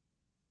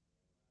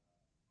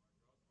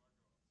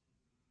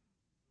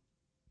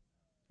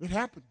 It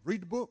happened.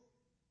 Read the book.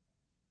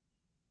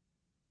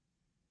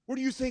 Where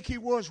do you think he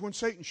was when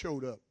Satan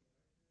showed up?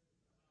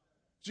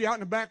 Is he out in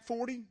the back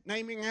 40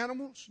 naming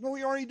animals? No,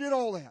 he already did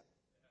all that.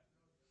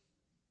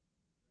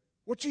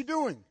 What's he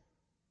doing?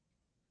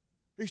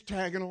 He's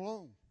tagging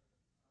along.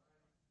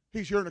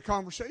 He's hearing a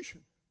conversation.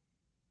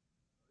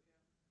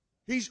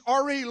 He's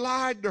already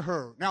lied to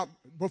her. Now,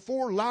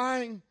 before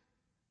lying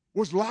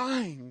was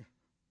lying.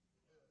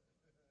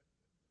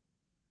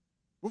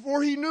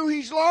 Before he knew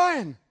he's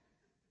lying.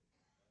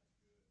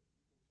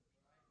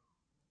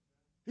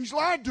 He's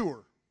lied to her.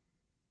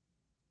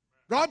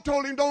 God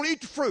told him don't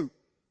eat the fruit.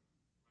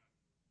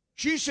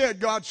 She said,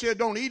 God said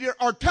don't eat it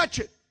or touch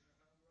it.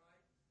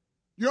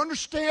 You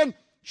understand?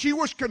 She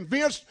was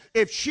convinced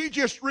if she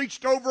just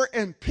reached over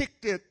and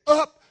picked it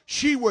up,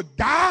 she would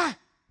die.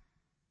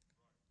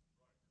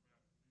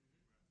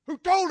 Who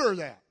told her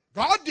that?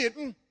 God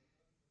didn't.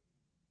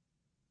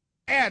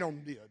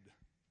 Adam did.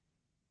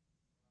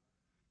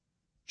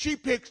 She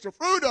picks the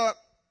fruit up,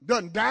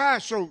 doesn't die,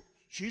 so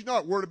she's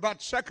not worried about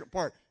the second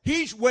part.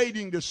 He's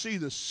waiting to see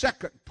the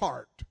second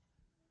part.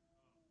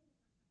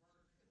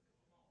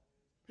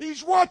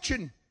 He's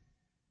watching.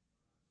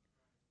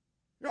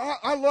 You know,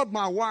 I love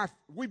my wife.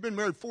 We've been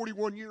married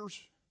 41 years.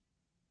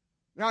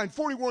 Now, in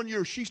 41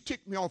 years, she's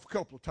ticked me off a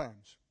couple of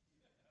times.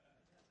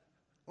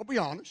 I'll be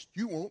honest.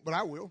 You won't, but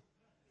I will.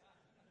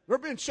 There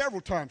have been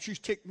several times she's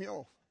ticked me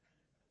off.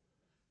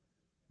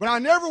 But I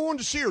never wanted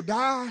to see her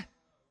die.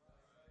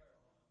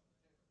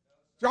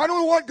 So I don't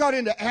know what got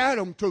into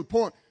Adam to the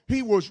point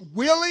he was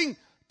willing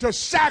to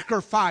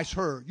sacrifice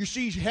her. You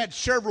see, he had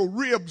several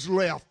ribs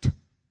left.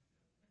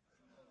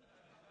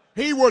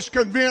 He was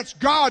convinced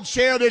God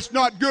said it's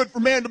not good for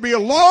man to be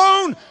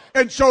alone.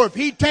 And so if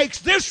he takes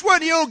this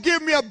one, he'll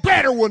give me a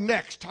better one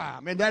next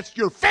time. And that's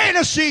your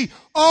fantasy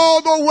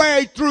all the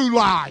way through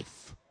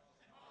life.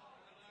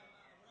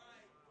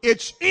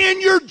 It's in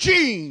your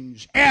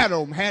genes.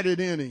 Adam had it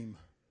in him.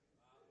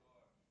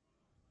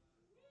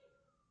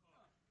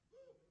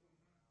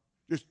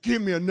 Just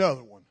give me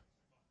another one.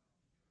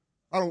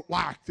 I don't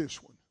like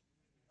this one.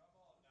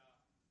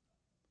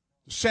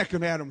 The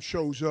second Adam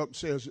shows up and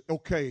says,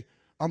 okay,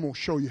 I'm going to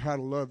show you how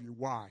to love your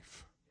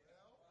wife.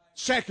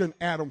 Second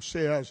Adam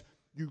says,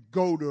 you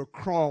go to a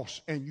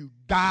cross and you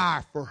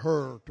die for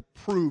her to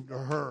prove to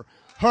her.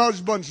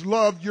 Husbands,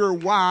 love your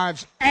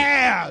wives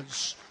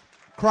as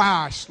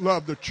Christ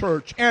loved the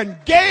church and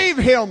gave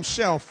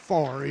himself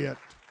for it.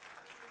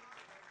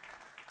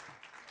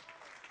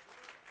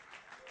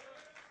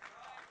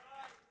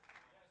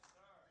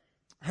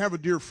 I have a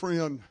dear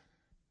friend.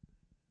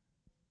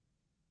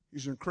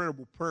 He's an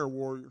incredible prayer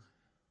warrior.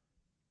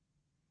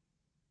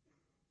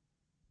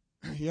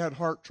 He had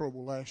heart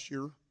trouble last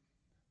year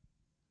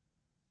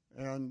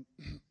and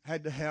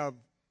had to have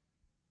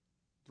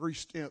 3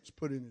 stents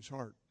put in his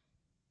heart.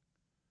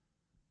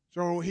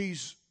 So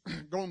he's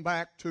going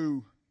back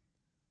to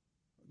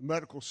the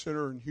medical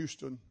center in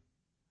Houston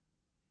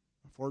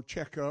for a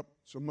checkup.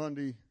 It's a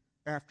Monday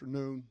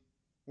afternoon,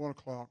 1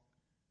 o'clock.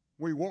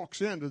 When he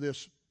walks into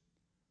this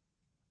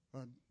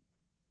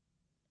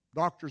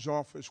doctor's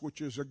office,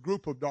 which is a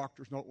group of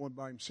doctors, not one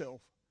by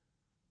himself.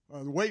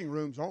 The waiting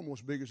room's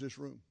almost as big as this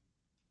room.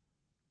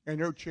 And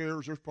there are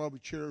chairs, there's probably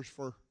chairs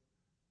for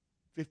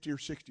 50 or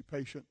 60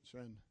 patients.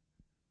 And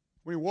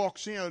when he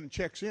walks in and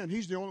checks in,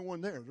 he's the only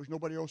one there. There's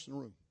nobody else in the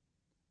room.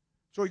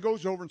 So he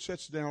goes over and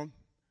sits down.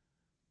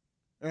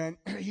 And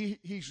he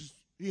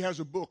has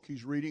a book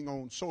he's reading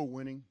on soul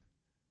winning.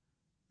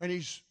 And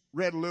he's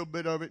read a little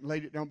bit of it and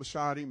laid it down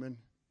beside him. And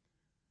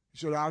he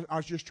said, I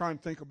was just trying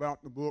to think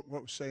about the book, what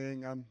it was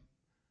saying.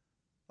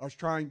 I was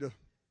trying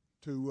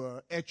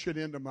to etch it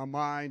into my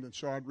mind, and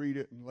so I'd read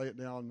it and lay it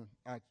down.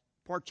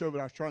 Parts of it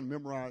I was trying to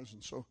memorize.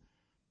 And so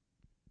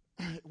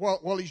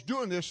while he's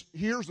doing this, he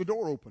hears the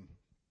door open.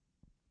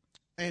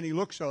 And he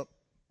looks up,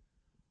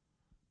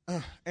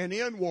 and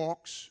in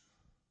walks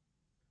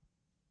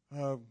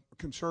a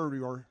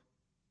conservative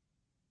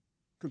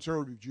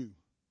Jew.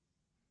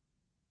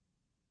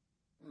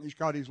 He's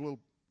got his little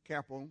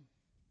cap on.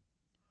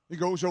 He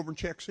goes over and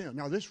checks in.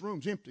 Now, this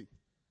room's empty.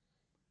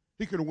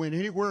 He could have went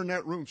anywhere in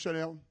that room, sat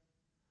down.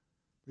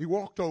 He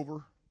walked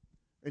over,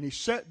 and he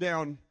sat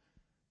down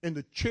in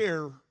the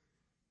chair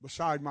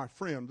beside my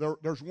friend.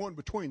 There's one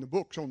between the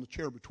books on the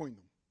chair between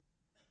them.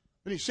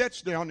 Then he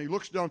sits down, and he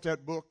looks down at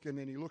that book, and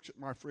then he looks at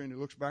my friend, he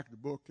looks back at the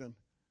book, and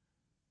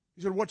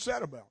he said, what's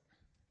that about?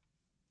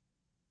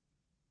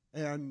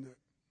 And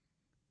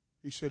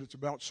he said, it's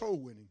about soul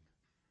winning.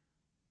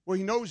 Well,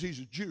 he knows he's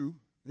a Jew.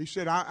 He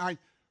said,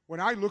 when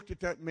I looked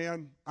at that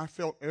man, I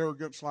felt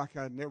arrogance like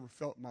I had never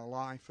felt in my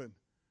life. And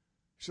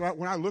so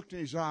when I looked in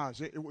his eyes,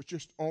 it was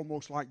just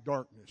almost like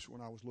darkness when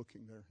I was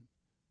looking there.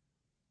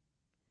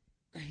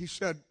 He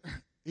said,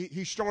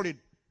 he started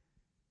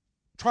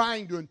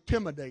trying to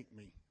intimidate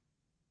me.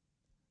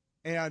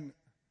 And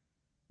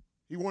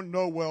he wanted to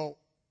know, well,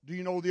 do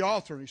you know the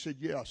author? And he said,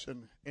 yes.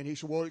 And he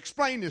said, well,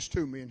 explain this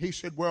to me. And he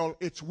said, well,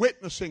 it's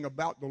witnessing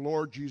about the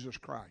Lord Jesus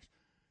Christ.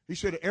 He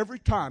said every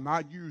time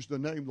I'd use the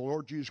name of the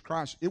Lord Jesus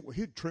Christ,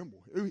 he'd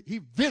tremble. He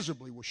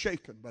visibly was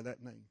shaken by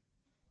that name.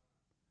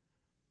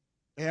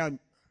 And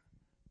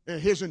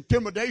his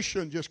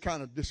intimidation just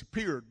kind of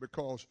disappeared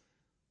because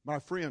my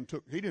friend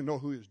he didn't know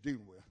who he was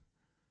dealing with.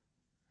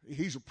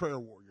 He's a prayer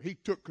warrior. He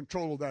took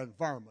control of that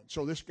environment.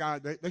 So this guy,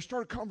 they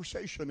started a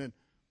conversation.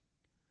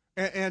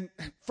 And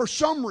for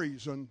some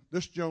reason,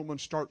 this gentleman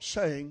starts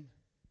saying,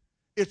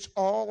 it's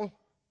all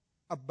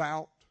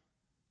about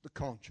the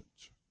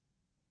conscience.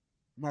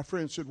 My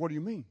friend said, what do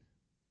you mean?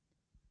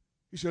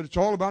 He said, it's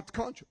all about the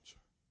conscience.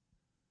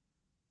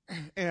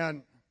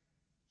 And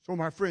so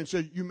my friend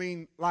said, you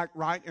mean like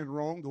right and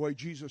wrong, the way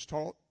Jesus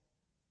taught?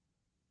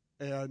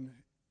 And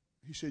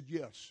he said,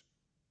 yes.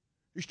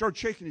 He started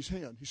shaking his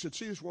hand. He said,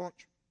 see this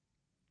watch?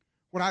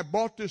 When I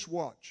bought this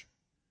watch,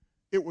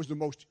 it was the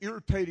most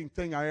irritating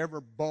thing I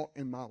ever bought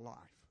in my life.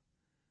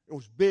 It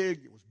was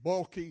big, it was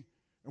bulky,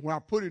 and when I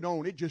put it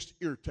on, it just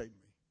irritated me.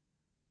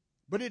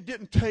 But it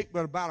didn't take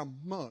but about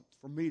a month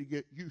for me to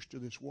get used to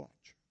this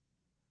watch.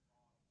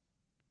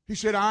 He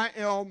said, I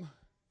am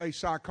a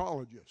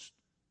psychologist,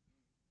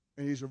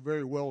 and he's a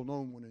very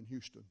well-known one in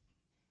Houston.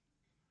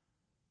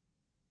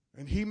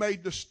 And he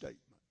made the statement,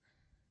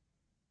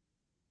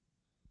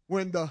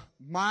 when the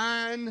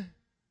mind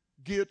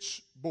gets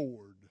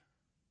bored,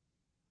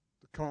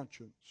 the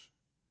conscience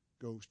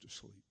goes to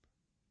sleep.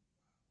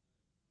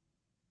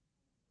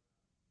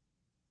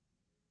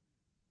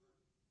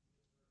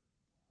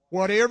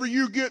 Whatever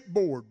you get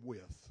bored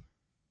with,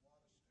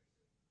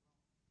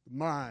 the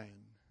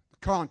mind, the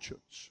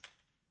conscience,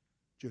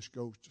 just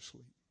goes to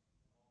sleep.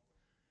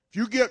 If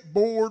you get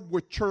bored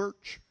with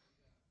church,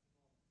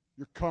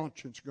 your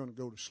conscience is going to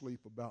go to sleep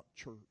about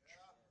church.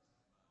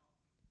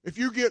 If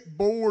you get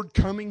bored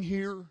coming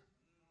here,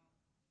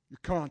 your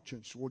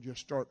conscience will just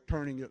start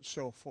turning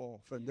itself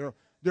off. And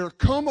there'll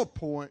come a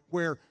point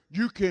where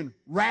you can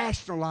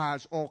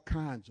rationalize all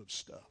kinds of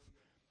stuff.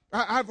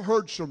 I've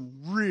heard some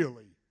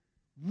really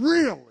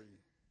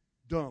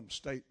dumb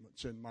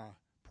statements in my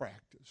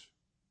practice.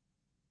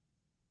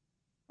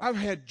 I've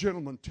had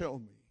gentlemen tell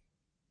me,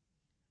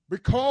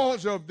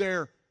 because of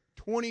their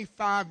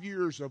 25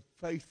 years of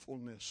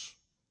faithfulness,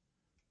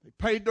 they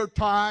paid their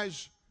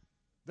tithes,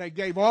 they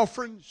gave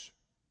offerings,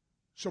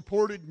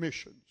 supported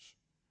missions,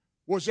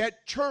 was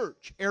at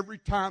church every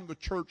time the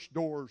church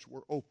doors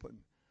were open.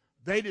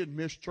 They didn't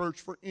miss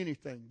church for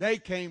anything. They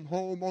came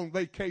home on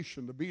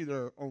vacation to be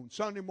there on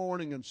Sunday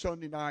morning and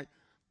Sunday night.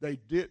 They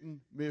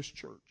didn't miss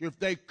church. If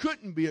they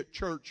couldn't be at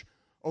church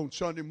on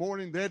Sunday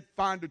morning, they'd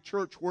find a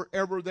church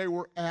wherever they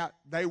were at.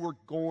 They were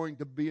going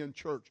to be in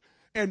church.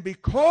 And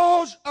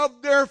because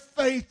of their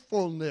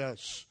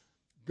faithfulness,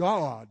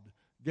 God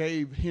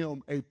gave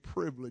him a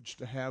privilege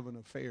to have an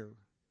affair.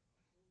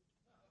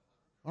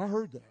 I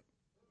heard that.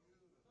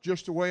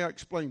 Just the way I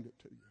explained it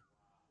to you.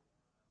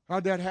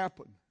 How'd that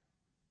happen?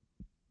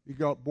 He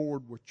got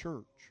bored with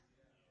church.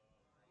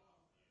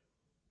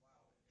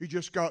 He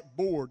just got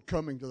bored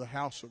coming to the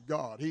house of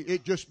God.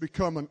 It just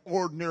become an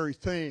ordinary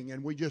thing,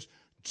 and we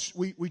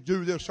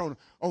do this on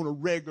a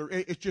regular.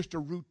 It's just a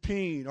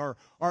routine, or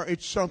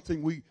it's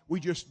something we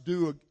just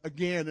do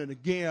again and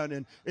again,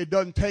 and it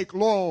doesn't take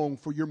long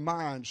for your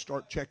mind to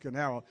start checking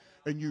out,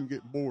 and you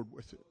get bored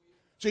with it.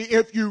 See,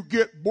 if you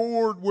get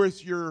bored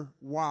with your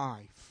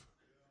wife,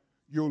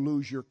 you'll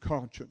lose your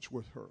conscience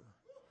with her.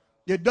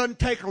 It doesn't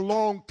take a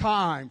long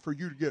time for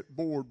you to get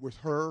bored with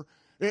her.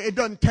 It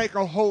doesn't take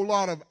a whole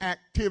lot of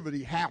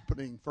activity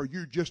happening for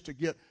you just to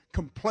get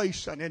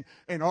complacent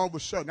and all of a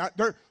sudden.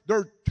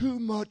 There's too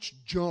much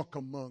junk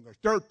among us.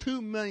 There are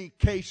too many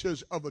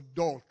cases of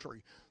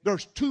adultery.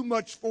 There's too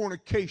much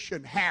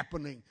fornication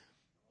happening.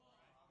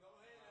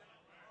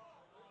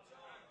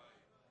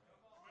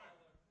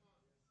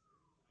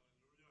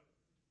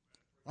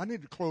 I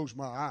need to close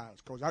my eyes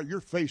because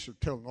your face is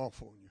telling off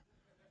on you.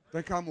 I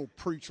think I'm going to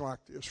preach like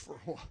this for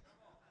a while.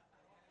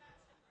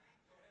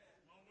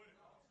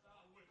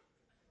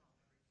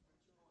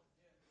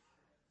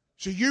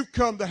 See, you've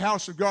come to the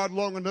house of God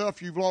long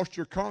enough, you've lost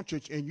your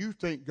conscience, and you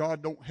think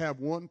God don't have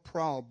one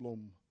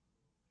problem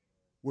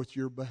with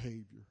your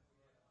behavior.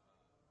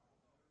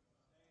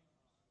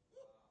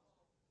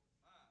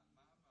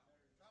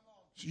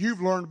 So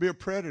you've learned to be a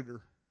predator.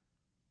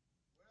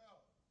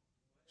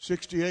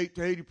 68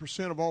 to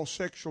 80% of all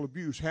sexual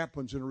abuse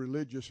happens in a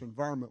religious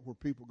environment where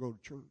people go to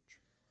church.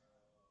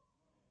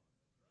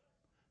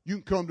 You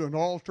can come to an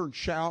altar and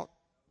shout.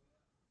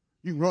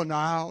 You can run the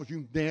aisles, you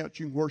can dance,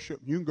 you can worship,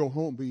 and you can go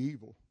home and be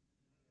evil.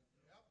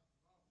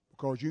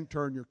 Because you can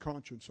turn your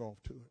conscience off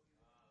to it.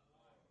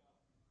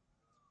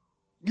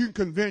 You can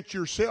convince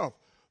yourself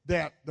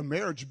that the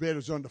marriage bed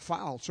is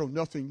undefiled, so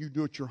nothing you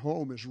do at your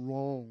home is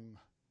wrong.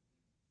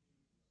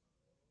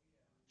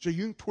 So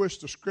you can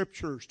twist the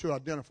scriptures to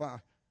identify.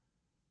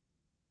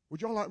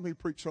 Would y'all like me to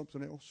preach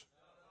something else?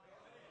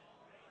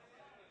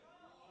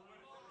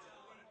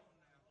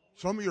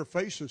 Some of your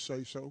faces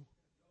say so.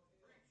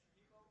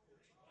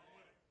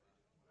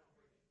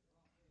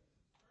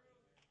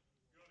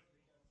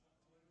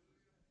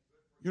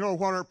 You know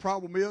what our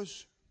problem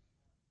is?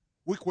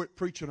 We quit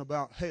preaching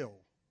about hell.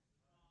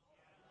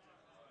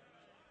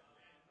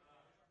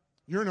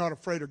 You're not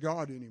afraid of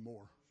God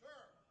anymore.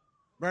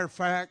 Matter of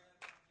fact,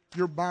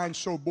 you're being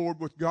so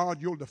bored with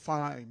God, you'll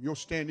defy Him. You'll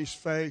stand His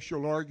face.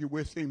 You'll argue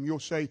with Him. You'll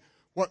say,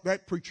 "What?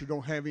 That preacher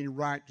don't have any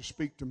right to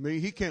speak to me.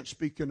 He can't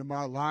speak into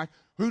my life.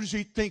 Who does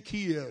he think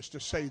he is to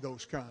say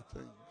those kind of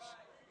things?"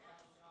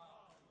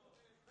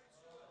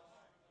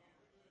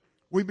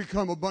 We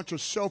become a bunch of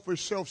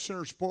selfish,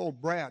 self-centered,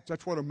 spoiled brats.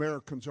 That's what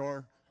Americans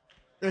are.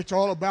 It's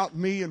all about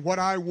me and what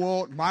I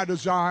want, my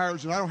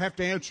desires, and I don't have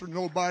to answer to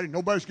nobody.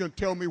 Nobody's going to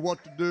tell me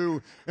what to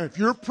do. And if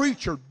your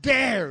preacher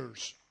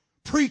dares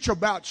preach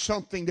about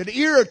something that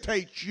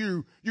irritates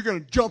you, you're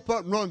going to jump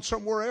up and run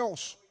somewhere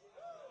else.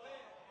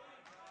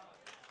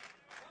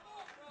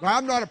 Now,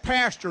 I'm not a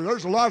pastor.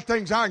 There's a lot of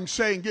things I can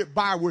say and get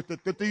by with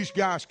it that these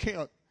guys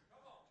can't.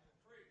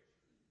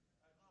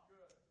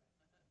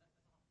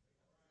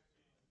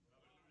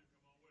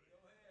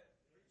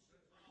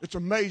 It's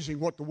amazing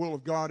what the will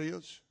of God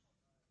is.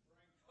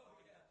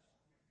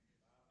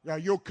 Yeah,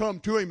 you'll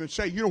come to him and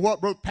say, you know what,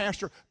 brother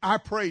pastor, I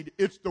prayed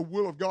it's the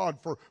will of God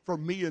for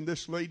me and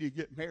this lady to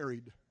get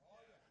married.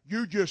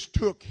 You just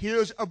took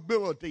his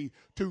ability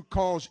to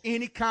cause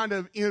any kind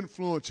of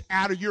influence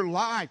out of your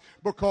life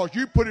because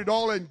you put it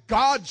all in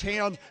God's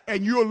hands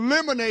and you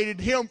eliminated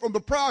him from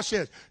the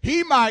process.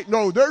 He might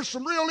know there's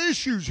some real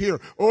issues here.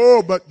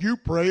 Oh, but you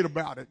prayed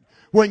about it.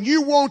 When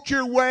you want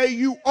your way,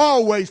 you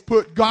always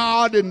put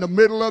God in the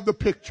middle of the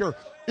picture.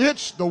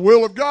 It's the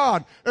will of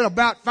God. And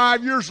about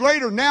 5 years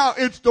later, now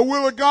it's the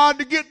will of God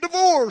to get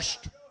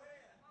divorced.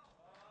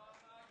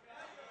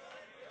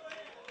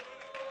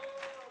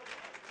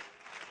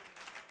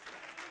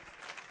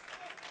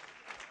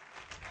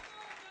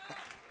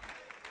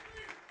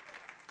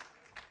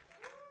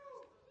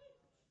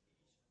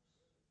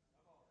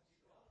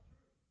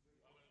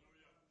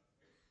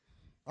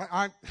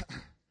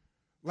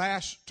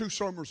 Last 2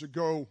 summers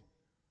ago,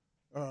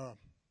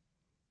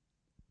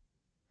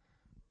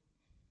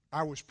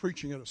 I was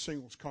preaching at a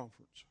singles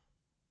conference.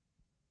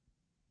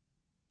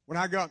 When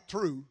I got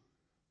through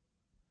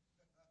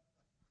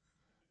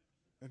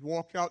and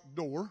walked out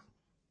the door,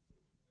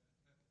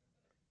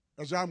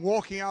 as I'm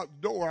walking out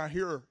the door, I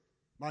hear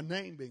my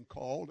name being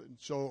called, and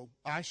so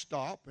I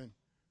stop, and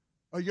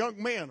a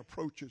young man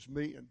approaches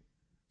me and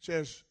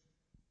says,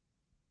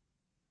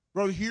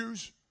 Brother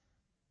Hughes,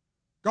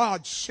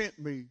 God sent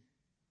me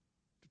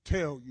to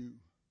tell you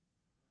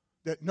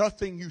that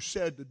nothing you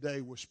said today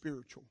was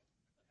spiritual.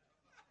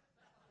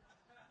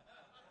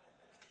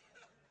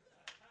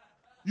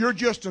 You're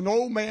just an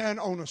old man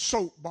on a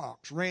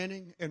soapbox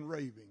ranting and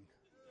raving.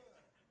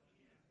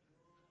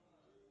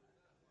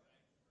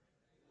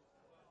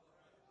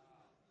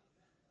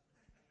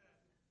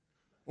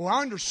 Well,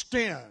 I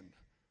understand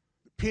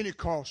the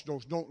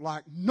Pentecostals don't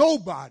like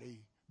nobody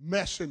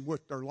messing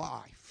with their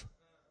life.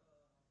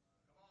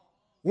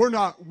 We're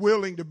not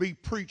willing to be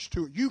preached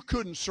to. You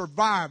couldn't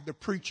survive the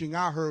preaching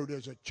I heard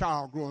as a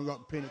child growing up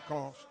in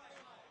Pentecost.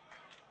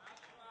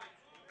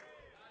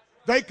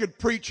 They could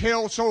preach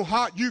hell so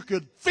hot you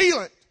could feel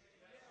it.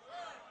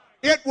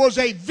 It was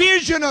a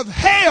vision of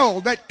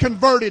hell that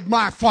converted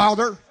my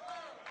father.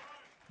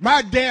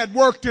 My dad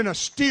worked in a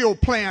steel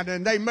plant,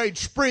 and they made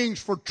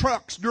springs for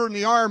trucks during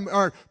the army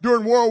or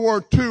during World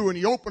War II. And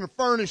he opened a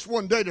furnace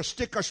one day to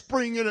stick a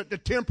spring in it to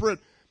temper it.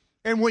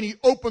 And when he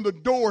opened the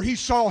door, he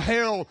saw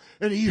hell,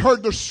 and he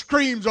heard the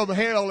screams of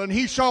hell, and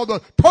he saw the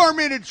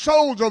tormented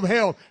souls of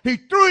hell. He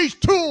threw his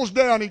tools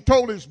down. He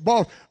told his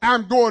boss,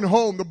 I'm going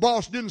home. The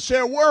boss didn't say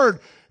a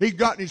word. He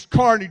got in his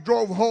car, and he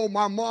drove home.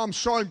 My mom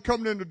saw him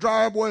coming in the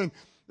driveway,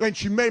 and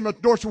she made him at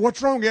the door and said,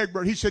 what's wrong,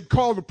 Egbert? He said,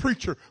 call the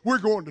preacher. We're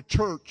going to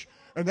church.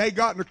 And they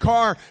got in the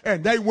car,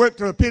 and they went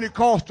to the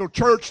Pentecostal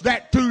church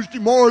that Tuesday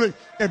morning,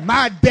 and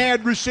my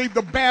dad received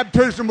the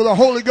baptism of the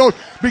Holy Ghost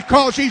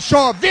because he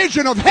saw a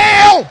vision of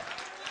hell.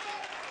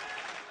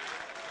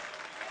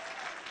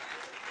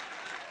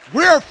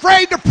 We're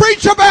afraid to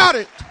preach about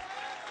it.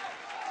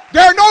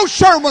 There are no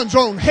sermons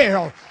on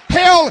hell.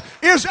 Hell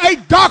is a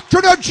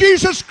doctrine of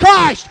Jesus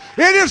Christ.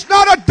 It is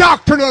not a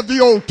doctrine of the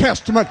Old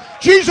Testament.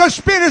 Jesus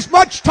spent as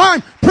much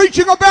time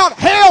preaching about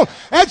hell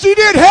as he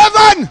did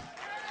heaven.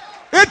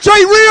 It's a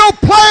real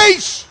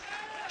place.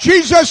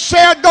 Jesus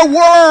said the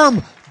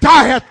worm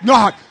dieth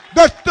not.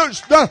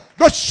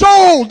 The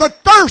soul, the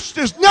thirst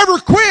is never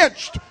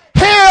quenched.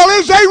 Hell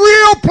is a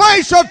real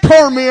place of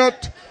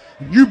torment.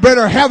 You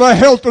better have a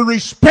healthy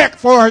respect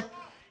for it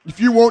if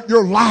you want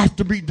your life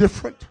to be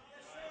different.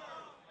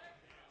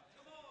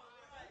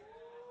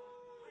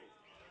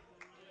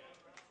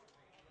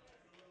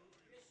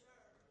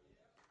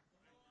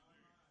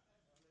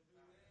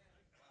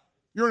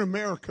 You're an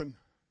American.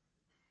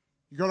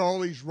 You got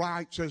all these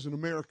rights as an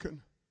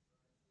American.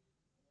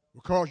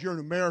 Because you're an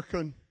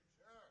American,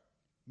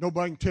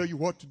 nobody can tell you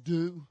what to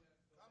do.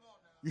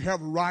 You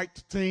have a right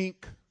to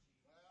think.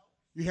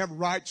 You have a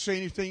right to say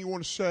anything you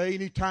want to say,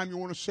 anytime you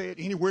want to say it,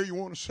 anywhere you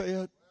want to say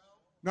it.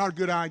 Not a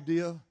good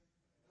idea.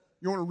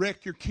 You want to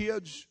wreck your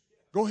kids?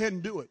 Go ahead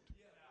and do it.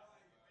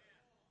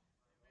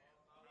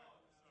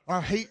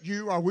 I hate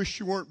you. I wish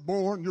you weren't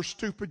born. You're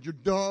stupid. You're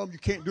dumb. You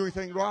can't do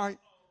anything right.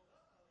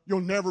 You'll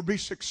never be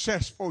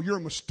successful. You're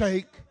a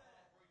mistake.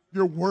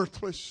 You're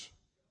worthless.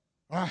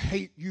 I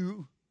hate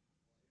you.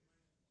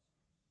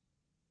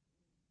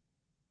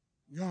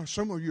 Yeah,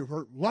 some of you have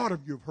heard, a lot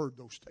of you have heard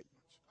those statements.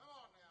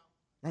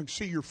 I can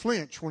see your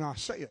flinch when I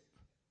say it.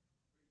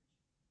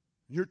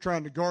 You're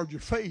trying to guard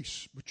your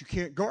face, but you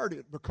can't guard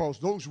it because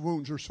those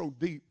wounds are so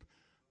deep.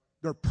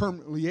 They're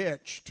permanently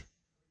etched.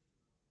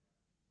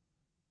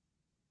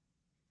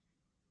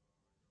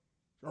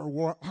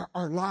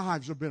 Our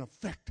lives have been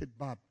affected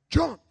by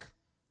junk.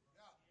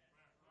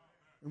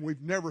 And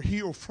we've never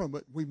healed from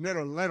it. We've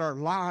never let our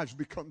lives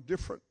become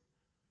different.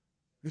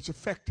 It's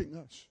affecting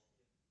us.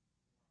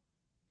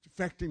 It's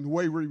affecting the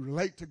way we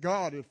relate to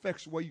God. It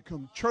affects the way you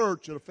come to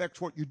church. It affects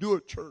what you do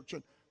at church.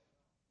 And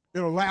it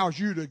allows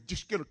you to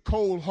just get a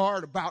cold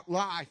heart about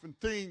life and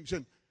things.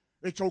 And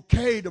it's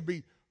okay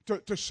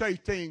to say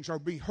things or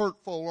be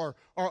hurtful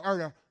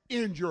or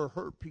injure or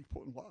hurt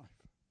people in life.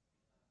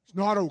 It's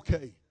not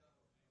okay.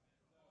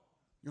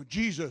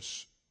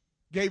 Jesus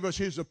gave us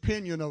his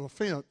opinion of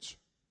offense.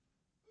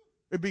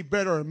 It'd be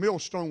better a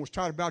millstone was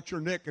tied about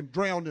your neck and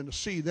drowned in the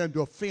sea than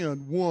to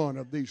offend one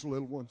of these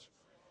little ones.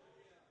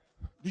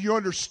 Do you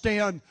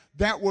understand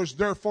that was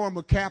their form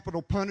of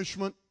capital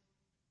punishment?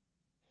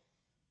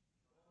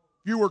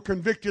 You were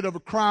convicted of a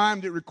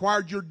crime that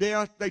required your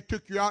death. They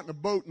took you out in a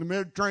boat in the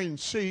Mediterranean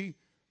Sea.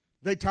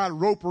 They tied a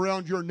rope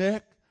around your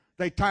neck.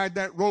 They tied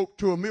that rope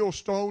to a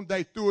millstone.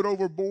 They threw it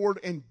overboard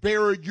and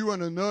buried you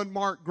in an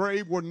unmarked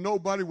grave where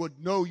nobody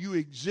would know you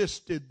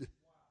existed.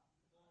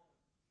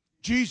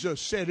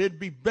 Jesus said it'd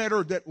be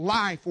better that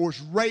life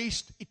was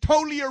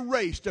totally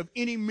erased of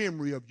any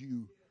memory of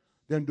you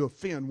than to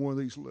offend one of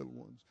these little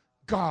ones.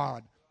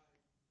 God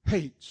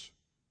hates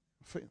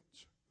offense.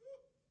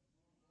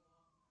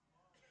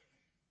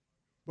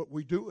 But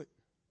we do it.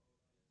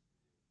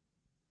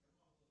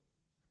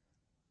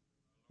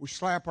 We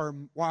slap our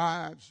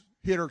wives,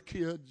 hit our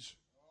kids.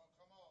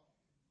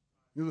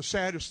 The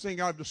saddest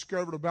thing I've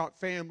discovered about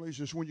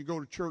families is when you go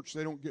to church,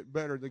 they don't get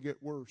better, they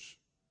get worse.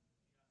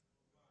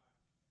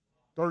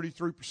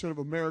 33% of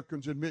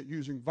Americans admit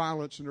using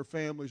violence in their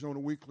families on a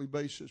weekly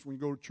basis. When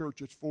you go to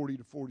church, it's 40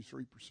 to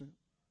 43%.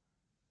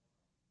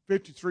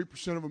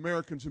 53% of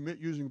Americans admit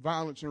using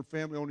violence in their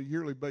family on a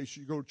yearly basis.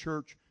 You go to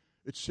church,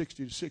 it's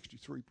 60 to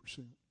 63%.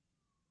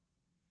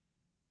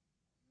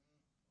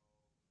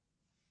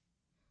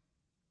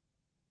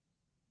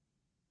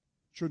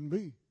 Shouldn't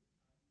be.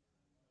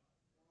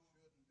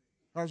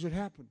 How does it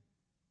happen?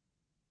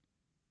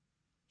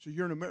 So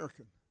you're an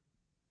American.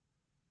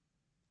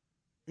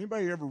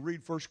 Anybody ever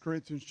read 1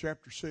 Corinthians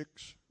chapter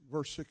 6,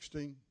 verse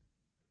 16?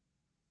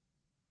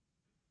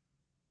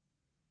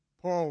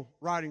 Paul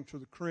writing to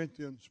the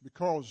Corinthians,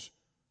 because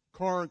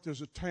Corinth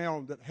is a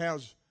town that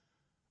has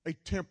a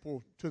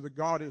temple to the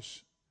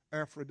goddess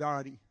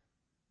Aphrodite.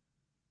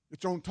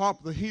 It's on top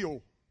of the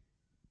hill.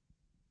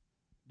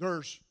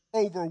 There's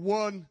over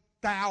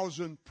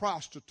 1,000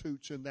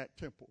 prostitutes in that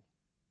temple.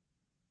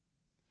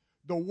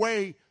 The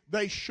way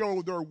they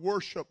show their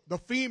worship, the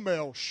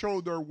females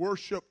show their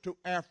worship to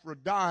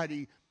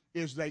Aphrodite,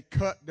 is they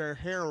cut their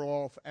hair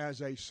off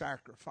as a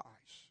sacrifice.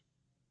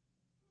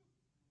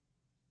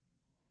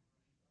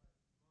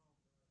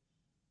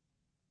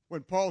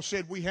 When Paul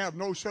said we have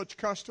no such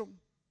custom,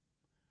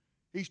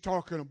 he's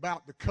talking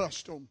about the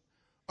custom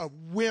of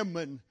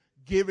women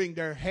giving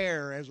their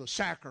hair as a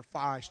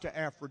sacrifice to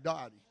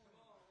Aphrodite.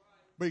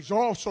 But he's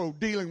also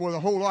dealing with a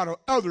whole lot of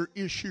other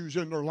issues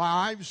in their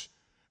lives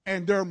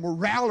and their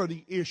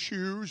morality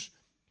issues,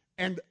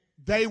 and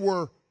they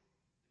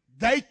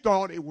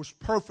thought it was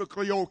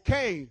perfectly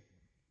okay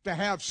to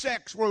have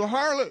sex with a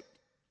harlot.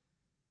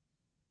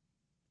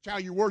 That's how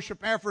you worship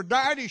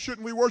Aphrodite.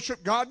 Shouldn't we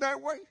worship God that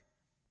way?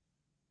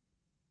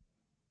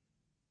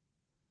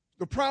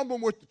 The problem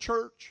with the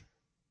church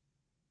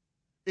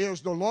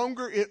is the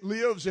longer it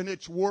lives in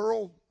its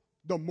world,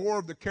 the more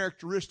of the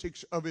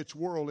characteristics of its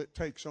world it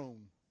takes on.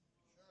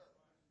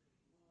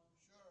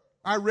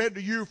 I read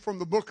to you from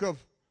the book of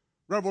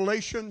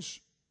Revelations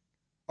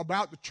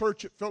about the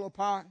church at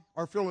Philippi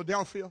or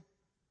Philadelphia.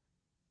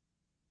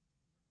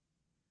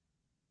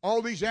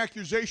 All these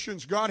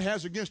accusations God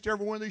has against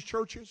every one of these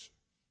churches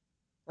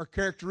are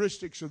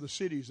characteristics of the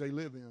cities they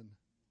live in.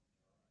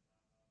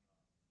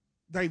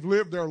 They've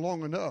lived there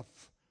long enough.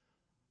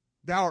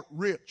 Thou art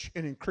rich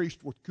and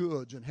increased with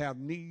goods and have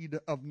need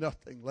of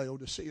nothing,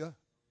 Laodicea.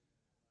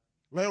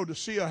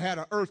 Laodicea had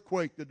an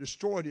earthquake that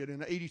destroyed it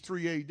in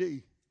 83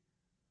 A.D.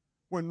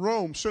 When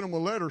Rome sent them a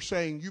letter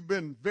saying, you've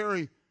been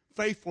very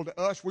faithful to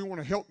us, we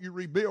want to help you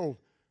rebuild.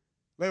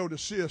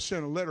 Laodicea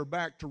sent a letter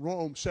back to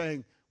Rome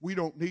saying, we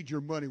don't need your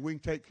money, we can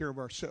take care of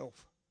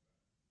ourselves.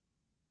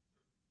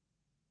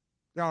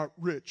 Thou art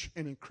rich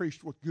and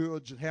increased with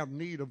goods and have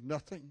need of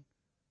nothing.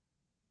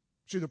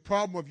 See, the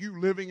problem of you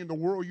living in the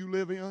world you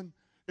live in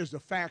is the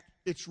fact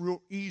it's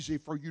real easy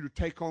for you to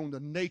take on the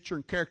nature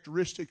and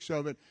characteristics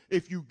of it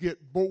if you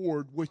get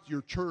bored with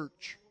your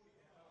church.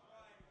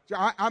 See,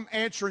 I'm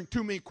answering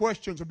too many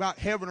questions about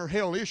heaven or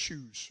hell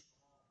issues.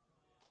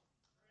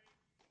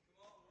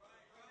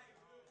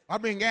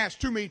 I'm being asked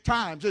too many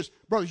times,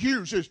 Brother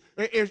Hughes,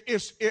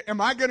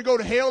 am I going to go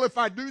to hell if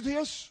I do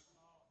this?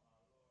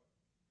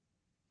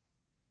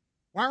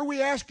 Why are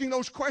we asking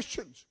those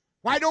questions?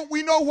 Why don't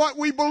we know what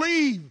we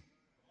believe?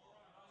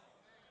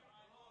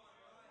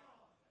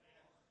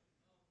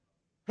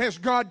 Has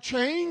God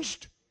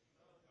changed?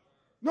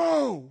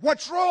 No.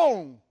 What's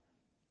wrong?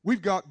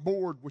 We've got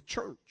bored with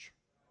church.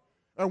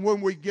 And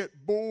when we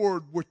get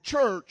bored with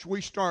church,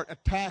 we start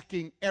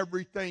attacking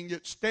everything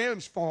it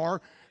stands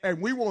for.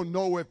 And we want to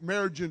know if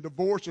marriage and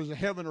divorce is a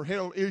heaven or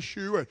hell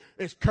issue, and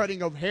is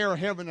cutting of hair a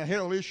heaven or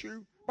hell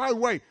issue. By the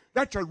way,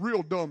 that's a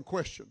real dumb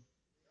question.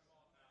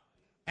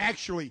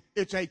 Actually,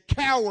 it's a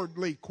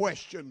cowardly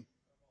question.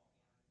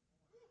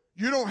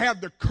 You don't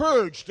have the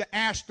courage to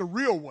ask the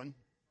real one.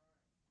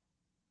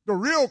 The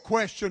real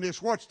question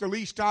is, what's the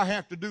least I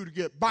have to do to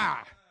get by?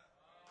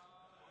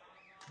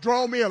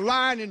 Draw me a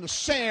line in the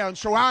sand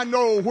so I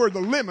know where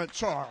the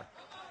limits are.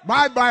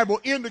 My Bible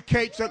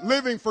indicates that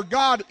living for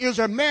God is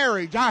a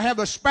marriage. I have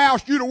a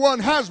spouse, you the one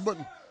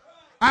husband.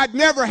 I'd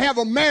never have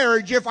a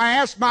marriage if I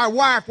asked my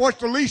wife,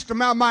 what's the least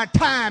amount of my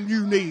time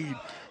you need?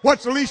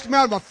 What's the least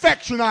amount of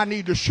affection I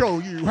need to show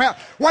you?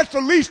 What's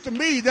the least of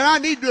me that I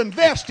need to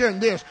invest in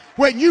this?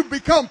 When you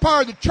become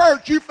part of the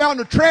church, you found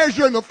a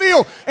treasure in the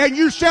field, and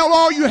you sell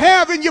all you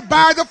have and you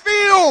buy the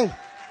field.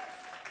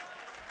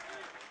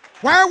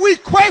 Why are we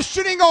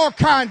questioning all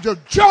kinds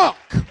of junk?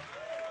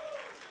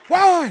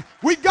 Why?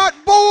 We got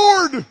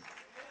bored.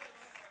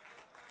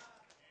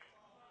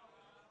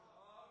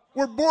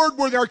 We're bored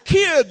with our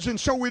kids, and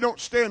so we don't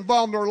stay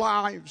involved in their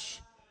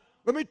lives.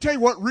 Let me tell you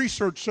what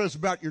research says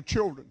about your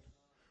children.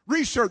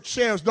 Research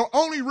says the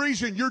only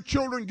reason your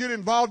children get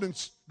involved in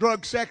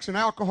drugs, sex, and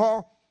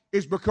alcohol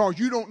is because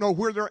you don't know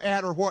where they're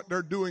at or what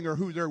they're doing or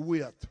who they're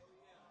with.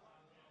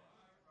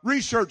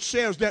 Research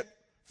says that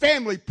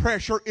family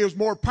pressure is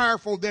more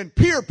powerful than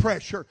peer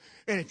pressure.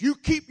 And if you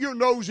keep your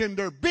nose in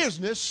their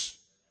business,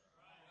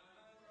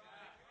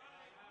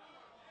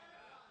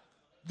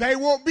 they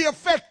won't be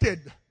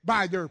affected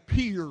by their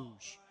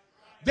peers.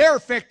 They're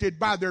affected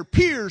by their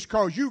peers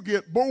because you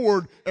get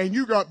bored and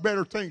you got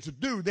better things to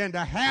do than to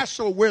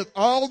hassle with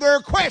all their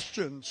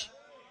questions.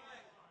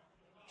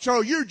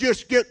 So you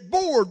just get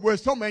bored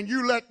with them and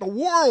you let the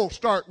world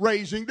start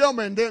raising them,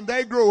 and then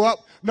they grow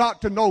up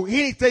not to know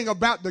anything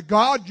about the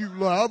God you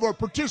love or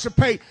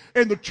participate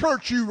in the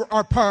church you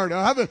are part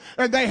of,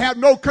 and they have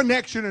no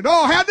connection at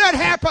all. How'd that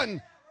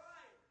happen?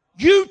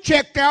 You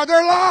checked out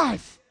their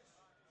life.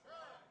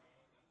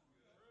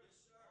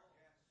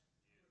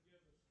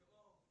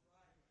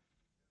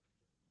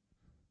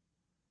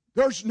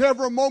 There's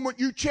never a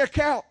moment you check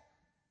out.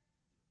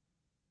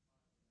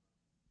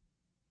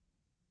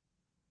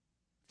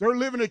 If they're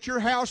living at your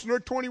house and they're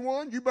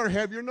 21, you better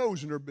have your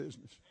nose in their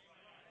business.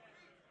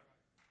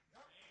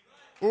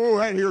 Oh,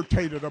 that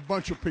irritated a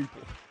bunch of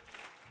people.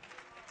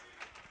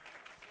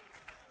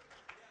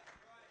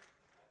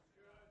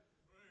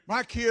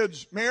 My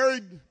kids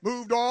married,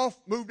 moved off,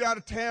 moved out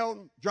of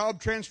town,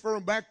 job transfer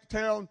them back to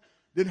town,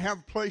 didn't have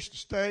a place to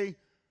stay.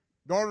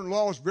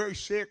 Daughter-in-law is very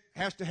sick,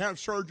 has to have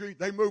surgery.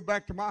 They moved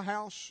back to my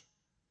house.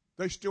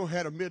 They still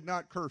had a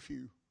midnight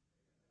curfew.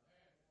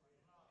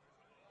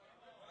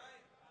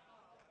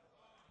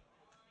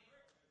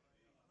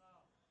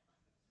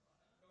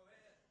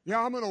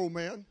 Yeah, I'm an old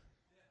man.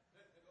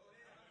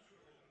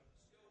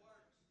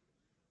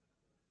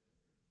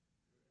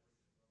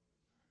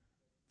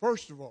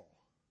 First of all,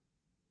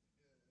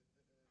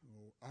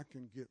 I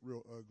can get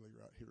real ugly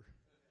right here.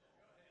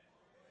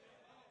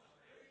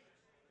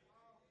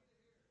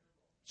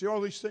 See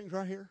all these things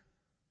right here?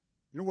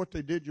 You know what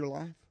they did your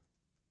life?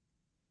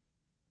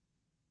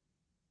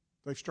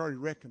 They started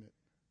wrecking it.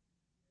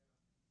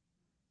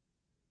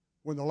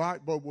 When the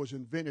light bulb was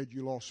invented,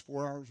 you lost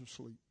 4 hours of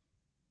sleep.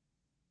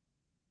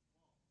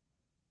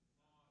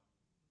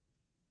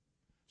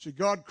 See,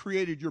 God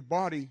created your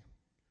body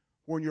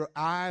when your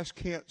eyes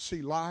can't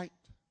see light,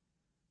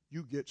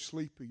 you get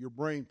sleepy. Your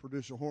brain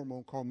produces a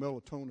hormone called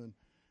melatonin,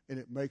 and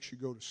it makes you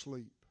go to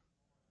sleep.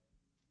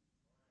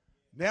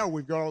 Now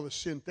we've got all the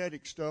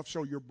synthetic stuff,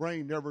 so your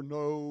brain never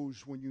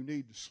knows when you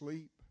need to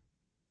sleep.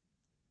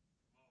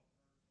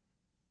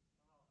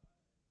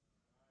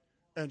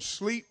 And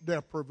sleep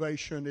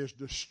deprivation is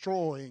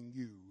destroying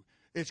you.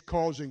 It's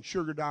causing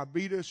sugar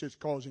diabetes. It's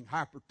causing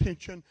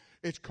hypertension.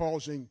 It's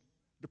causing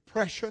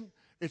depression.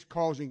 It's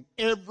causing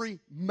every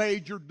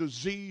major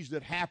disease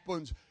that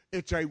happens.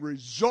 It's a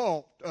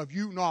result of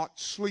you not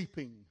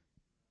sleeping.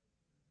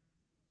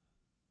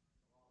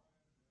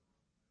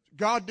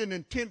 God didn't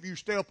intend for you to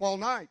stay up all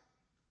night.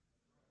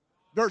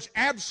 There's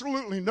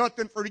absolutely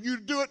nothing for you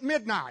to do at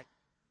midnight.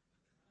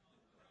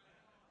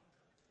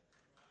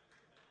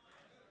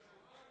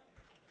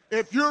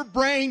 If your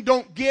brain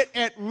don't get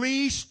at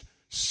least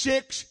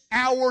 6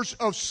 hours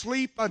of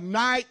sleep a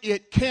night,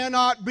 it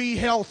cannot be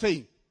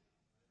healthy.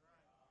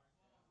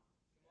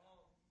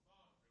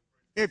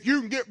 If you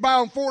can get by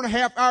on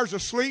 4.5 hours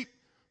of sleep,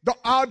 the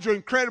odds are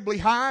incredibly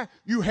high.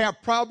 You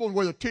have problems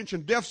with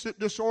attention deficit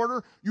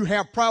disorder. You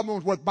have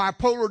problems with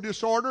bipolar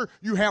disorder.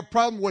 You have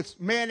problems with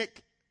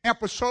manic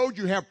episodes.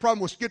 You have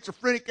problems with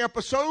schizophrenic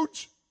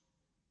episodes.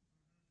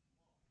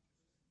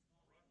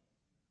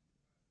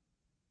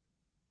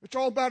 It's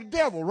all about the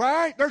devil,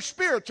 right? There's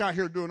spirits out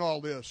here doing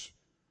all this.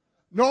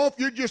 No, if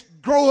you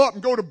just grow up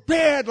and go to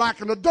bed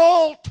like an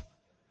adult.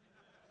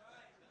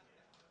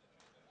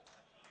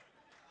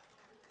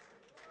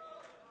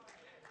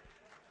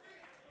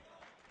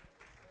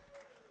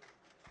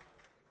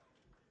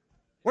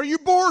 What are you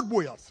bored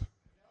with?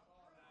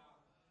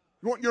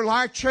 You want your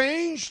life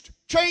changed?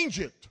 Change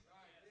it.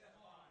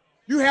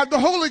 You have the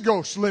Holy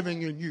Ghost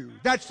living in you.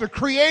 That's the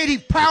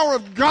creative power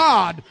of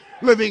God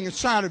living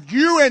inside of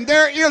you, and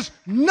there is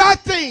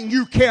nothing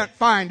you can't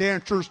find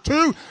answers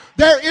to.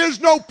 There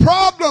is no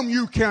problem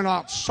you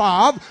cannot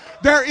solve.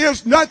 There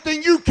is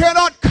nothing you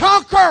cannot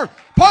conquer.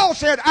 Paul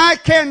said, I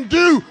can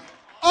do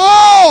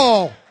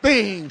all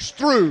things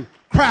through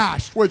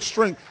Christ with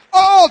strength.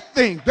 All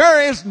things.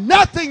 There is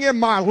nothing in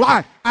my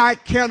life I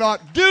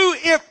cannot do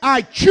if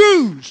I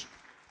choose.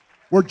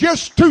 We're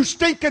just too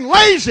stinking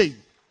lazy.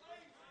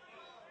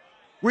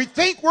 We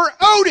think we're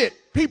owed it.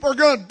 People are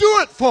going to do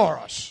it for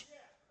us.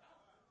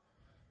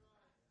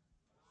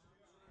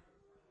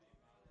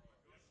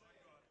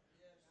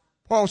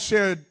 Paul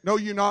said, know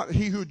you not,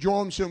 he who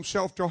joins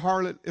himself to a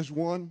harlot is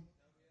one.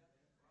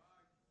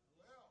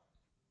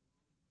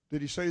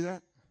 Did he say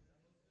that?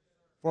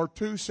 For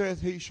two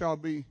saith he shall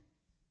be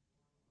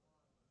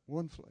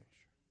one flesh.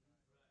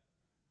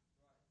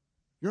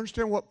 You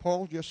understand what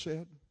Paul just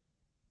said?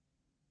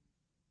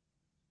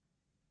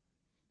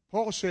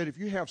 Paul said, if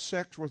you have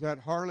sex with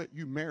that harlot,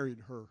 you married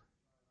her.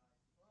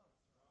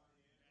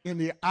 In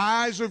the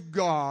eyes of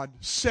God,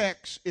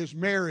 sex is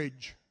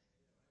marriage.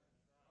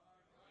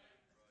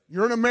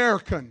 You're an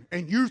American,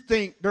 and you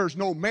think there's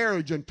no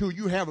marriage until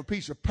you have a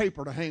piece of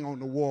paper to hang on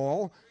the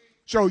wall.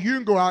 So you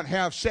can go out and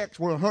have sex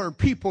with 100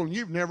 people, and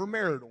you've never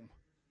married them.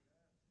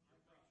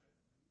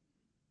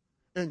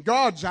 In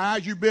God's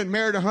eyes, you've been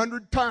married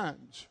 100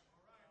 times.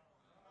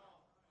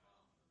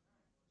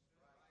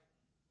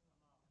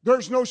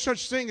 There's no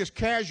such thing as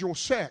casual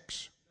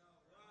sex.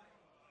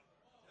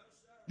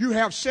 You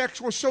have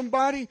sex with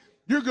somebody,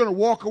 you're going to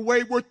walk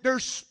away with their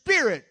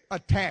spirit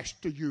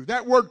attached to you.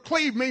 That word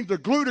cleave means to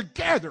glue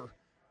together.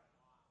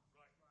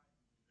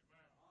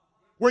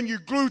 When you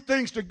glue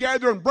things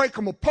together and break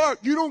them apart,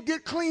 you don't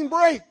get clean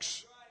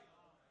breaks.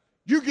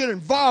 You get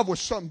involved with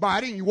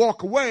somebody and you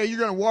walk away, you're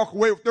going to walk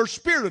away with their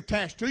spirit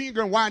attached to you. You're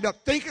going to wind up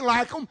thinking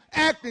like them,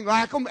 acting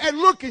like them, and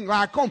looking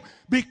like them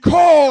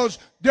because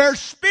their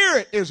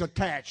spirit is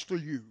attached to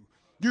you.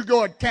 You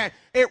go attach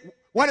it.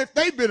 What if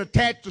they've been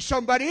attached to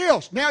somebody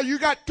else? Now you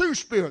got two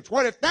spirits.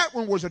 What if that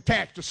one was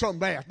attached to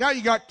somebody else? Now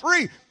you got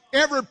three.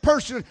 Every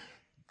person,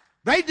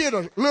 they did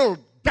a little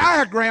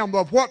diagram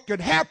of what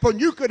could happen.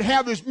 You could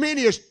have as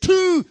many as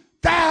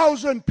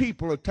 2,000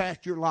 people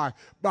attach your life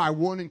by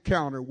one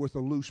encounter with a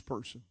loose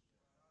person.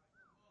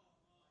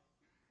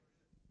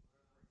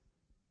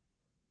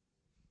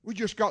 We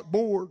just got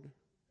bored.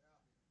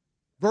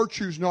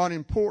 Virtue's not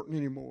important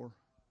anymore.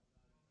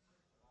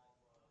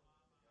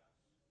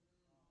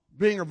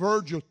 Being a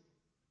virgin,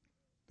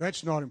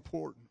 that's not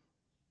important.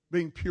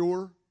 Being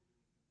pure.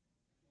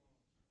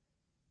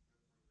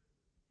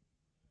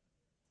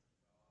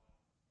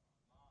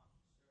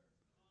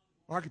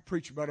 I could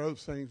preach about other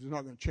things. It's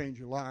not going to change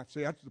your life.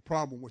 See, that's the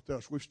problem with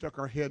us. We've stuck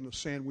our head in the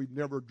sand. We've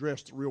never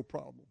addressed the real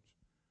problems.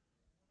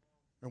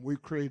 And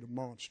we've created a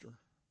monster.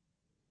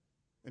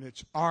 And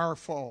it's our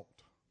fault.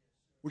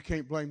 We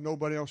can't blame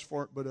nobody else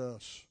for it but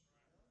us.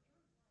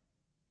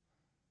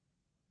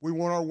 We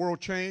want our world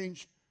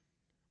changed.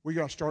 We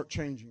got to start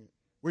changing it.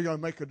 We got to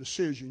make a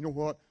decision. You know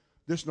what?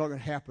 This is not going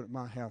to happen at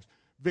my house.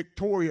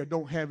 Victoria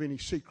don't have any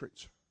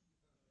secrets.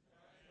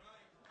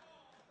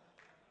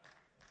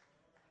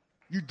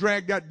 You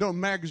drag that dumb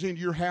magazine to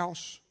your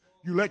house.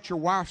 You let your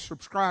wife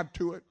subscribe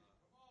to it.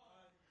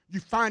 You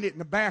find it in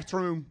the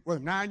bathroom with a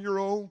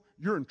 9-year-old,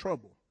 you're in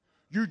trouble.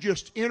 You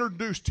just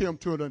introduced him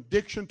to an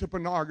addiction to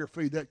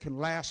pornography that can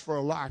last for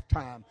a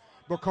lifetime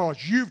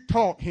because you've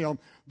taught him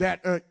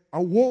that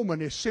a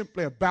woman is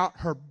simply about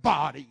her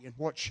body and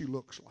what she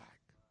looks like.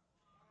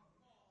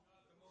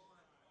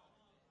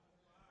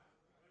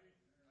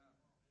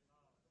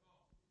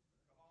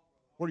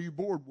 What are you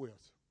bored with?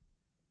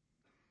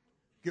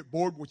 Get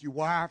bored with your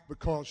wife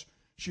because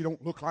she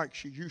don't look like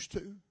she used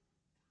to?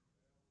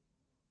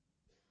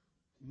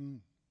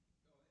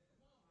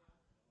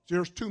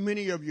 There's too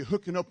many of you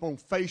hooking up on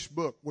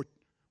Facebook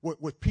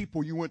with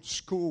people you went to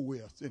school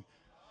with.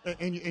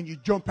 And you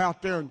jump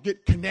out there and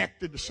get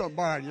connected to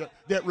somebody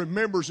that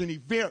remembers an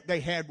event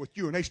they had with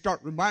you. And they start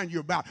reminding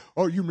you about,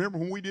 oh, you remember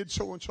when we did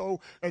so-and-so?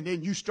 And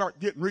then you start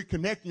getting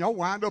reconnected. You'll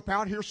wind up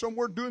out here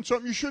somewhere doing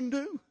something you shouldn't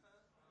do.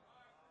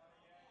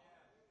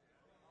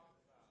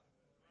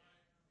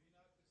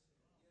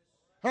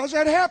 How's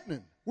that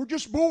happening? We're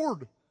just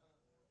bored.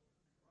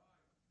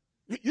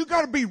 You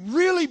got to be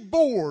really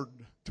bored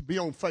to be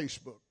on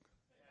Facebook.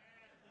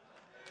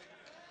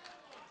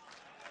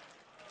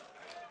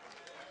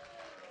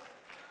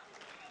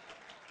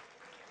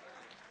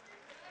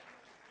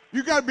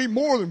 You got to be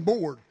more than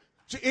bored.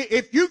 See,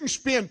 if you can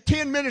spend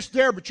 10 minutes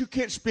there, but you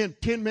can't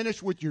spend 10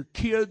 minutes with your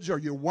kids or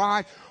your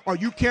wife, or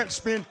you can't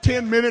spend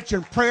 10 minutes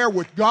in prayer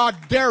with God,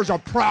 there's a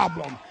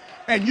problem.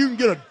 And you can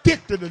get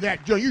addicted to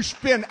that. You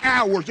spend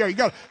hours there. You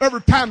got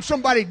every time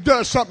somebody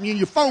does something and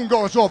your phone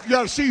goes off, you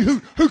got to see who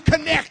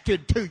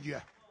connected to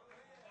you.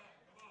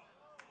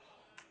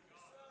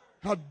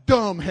 How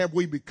dumb have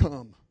we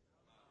become?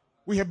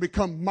 We have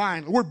become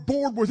mindless. We're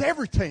bored with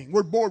everything.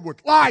 We're bored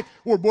with life.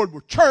 We're bored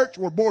with church.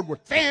 We're bored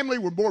with family.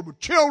 We're bored with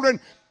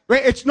children.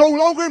 It's no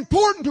longer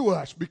important to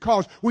us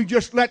because we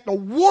just let the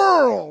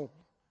world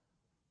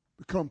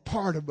become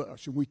part of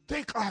us and we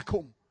think like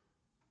them.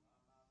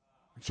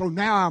 So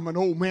now I'm an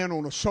old man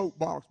on a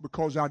soapbox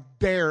because I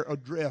dare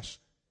address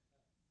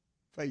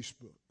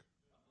Facebook.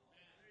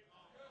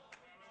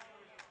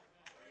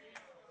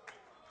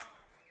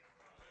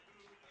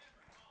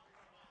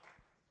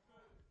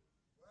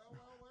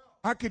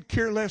 I could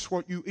care less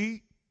what you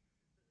eat,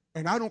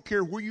 and I don't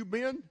care where you've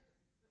been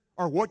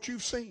or what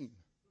you've seen.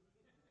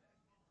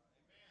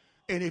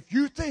 And if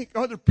you think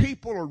other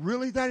people are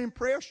really that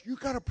impressed, you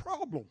got a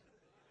problem.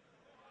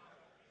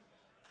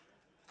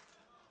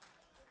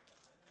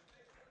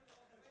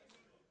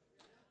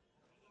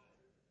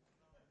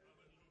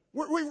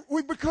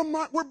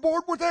 We're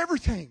bored with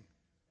everything.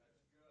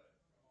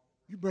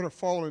 You better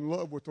fall in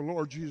love with the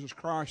Lord Jesus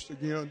Christ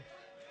again.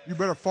 You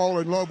better fall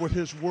in love with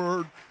His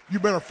Word. You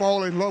better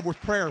fall in love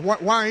with prayer.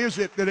 Why is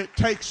it that it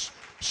takes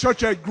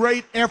such a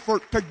great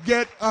effort to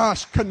get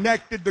us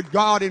connected to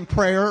God in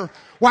prayer?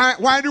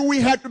 Why do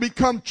we have to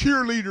become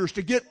cheerleaders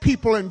to get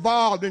people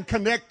involved in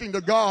connecting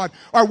to God?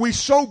 Are we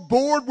so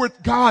bored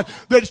with God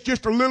that it's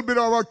just a little bit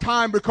of our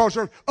time because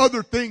there's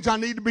other things I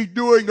need to be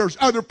doing, there's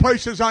other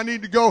places I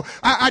need to go,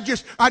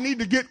 I need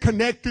to get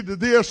connected to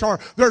this, or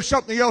there's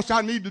something else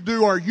I need to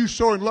do? Or are you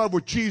so in love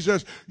with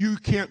Jesus you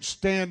can't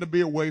stand to be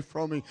away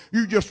from Him?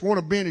 You just want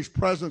to be in His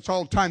presence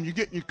all the time. You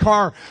get in your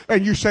car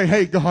and you say,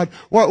 hey God,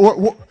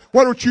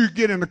 why don't you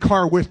get in the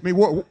car with me?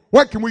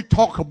 What can we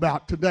talk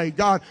about today?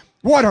 God,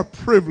 what a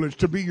privilege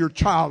to be your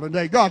child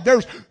today. God,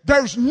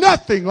 there's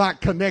nothing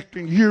like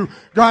connecting you.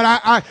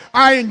 God,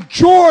 I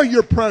enjoy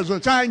your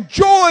presence. I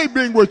enjoy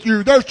being with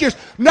you. There's just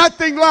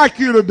nothing like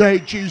you today,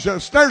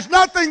 Jesus. There's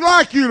nothing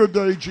like you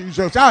today,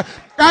 Jesus.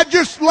 I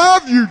just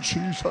love you,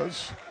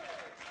 Jesus.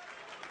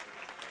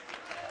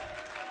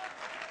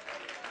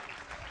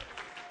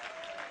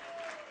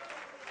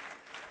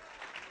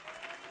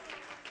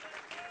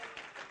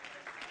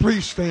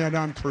 Please stand,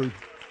 I'm through.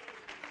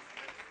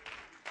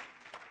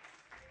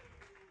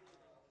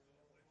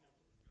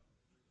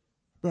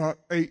 About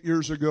 8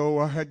 years ago,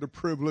 I had the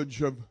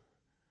privilege of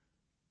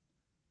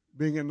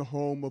being in the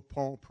home of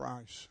Paul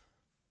Price,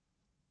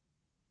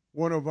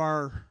 one of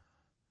our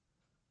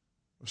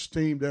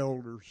esteemed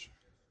elders,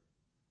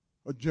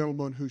 a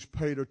gentleman who's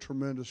paid a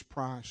tremendous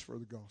price for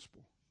the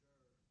gospel.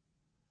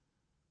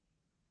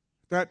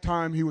 At that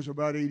time, he was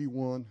about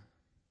 81.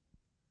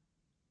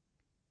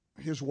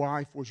 His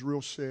wife was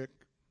real sick.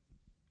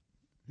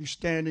 He's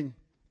standing,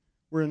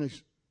 we're in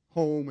his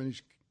home, and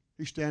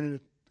he's standing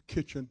at the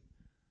kitchen.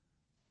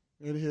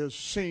 And his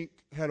sink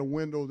had a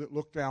window that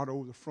looked out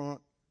over the front.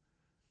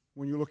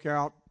 When you look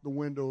out the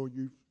window,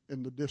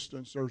 in the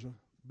distance, there's a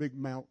big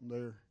mountain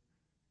there.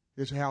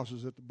 His house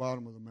is at the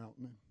bottom of the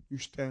mountain. And you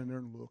stand there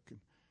and look. And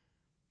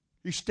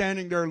he's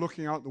standing there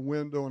looking out the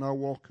window, and I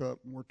walk up,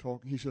 and we're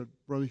talking. He said,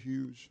 Brother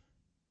Hughes,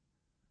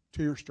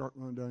 tears start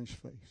running down his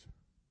face.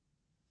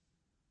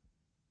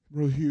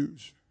 Brother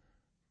Hughes,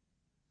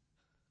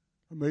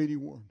 I'm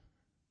 81,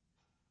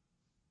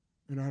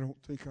 and I don't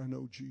think I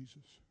know Jesus.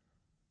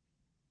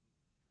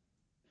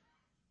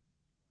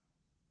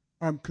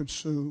 I'm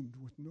consumed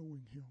with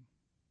knowing Him.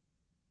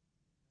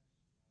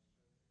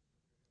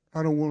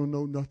 I don't want to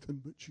know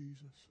nothing but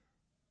Jesus.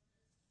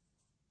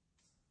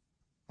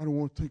 I don't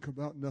want to think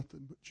about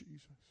nothing but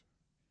Jesus.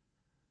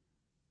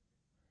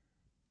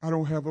 I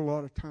don't have a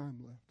lot of time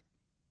left.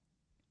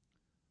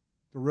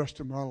 The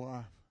rest of my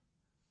life,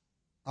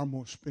 I'm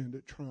going to spend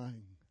it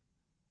trying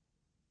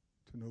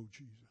to know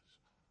Jesus.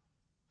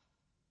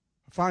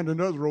 I find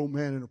another old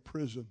man in a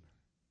prison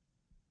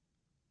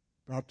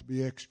about to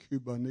be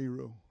executed by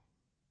Nero.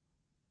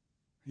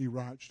 He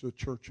writes to the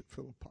church at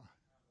Philippi.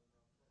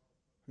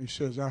 He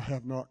says, I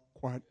have not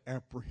quite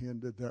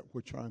apprehended that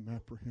which I'm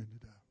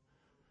apprehended of.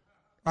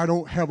 I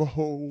don't have a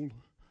hold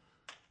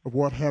of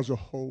what has a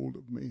hold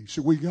of me.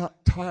 So we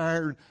got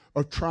tired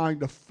of trying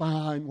to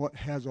find what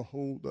has a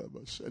hold of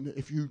us. And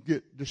if you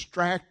get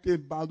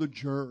distracted by the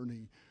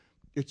journey,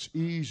 it's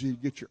easy to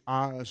get your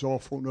eyes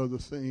off on other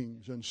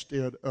things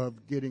instead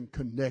of getting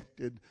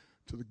connected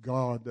to the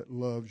God that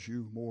loves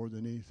you more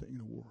than anything in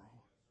the world.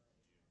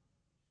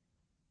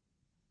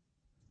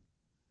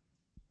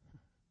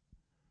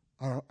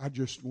 I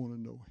just want to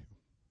know Him.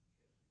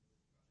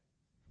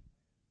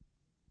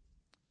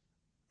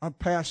 I'm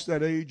past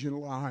that age in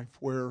life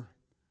where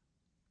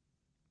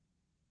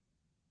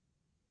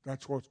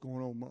that's what's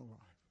going on in my life.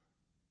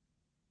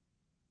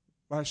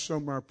 Last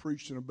summer I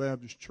preached in a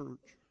Baptist church.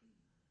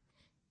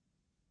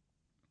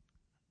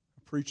 I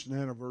preached an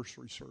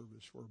anniversary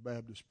service for a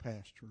Baptist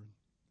pastor.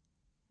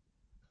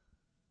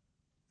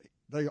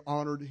 They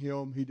honored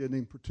him. He didn't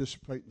even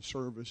participate in the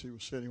service. He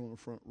was sitting on the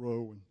front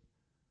row, and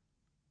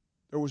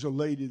there was a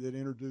lady that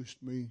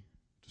introduced me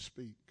to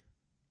speak.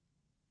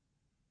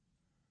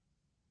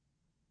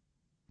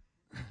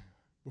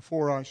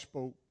 Before I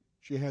spoke,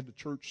 she had the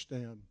church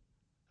stand,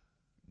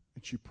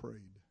 and she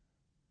prayed.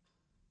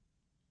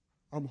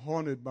 I'm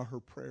haunted by her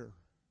prayer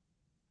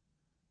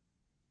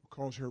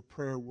because her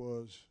prayer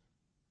was,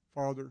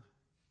 Father,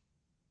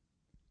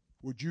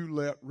 would you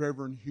let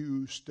Reverend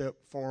Hughes step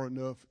far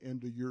enough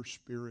into your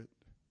spirit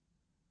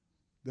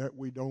that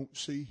we don't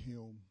see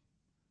him,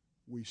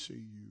 we see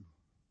you.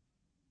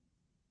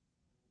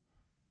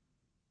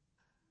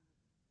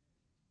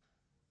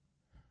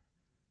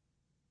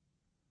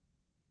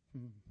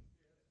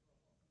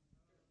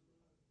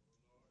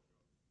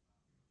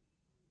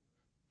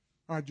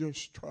 I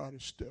just try to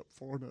step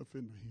far enough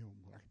into Him,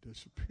 I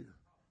disappear.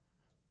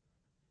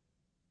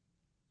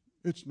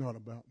 It's not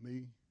about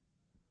me.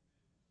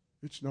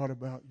 It's not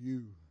about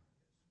you.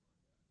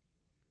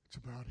 It's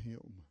about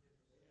Him.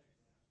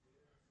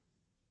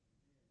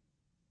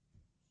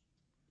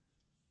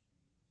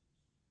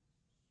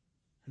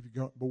 Have you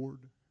got bored?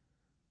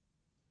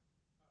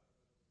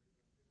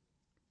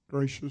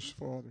 Gracious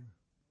Father,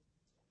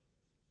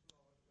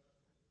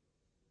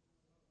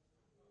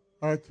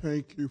 I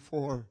thank you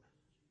for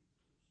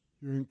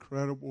your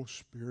incredible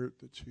Spirit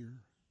that's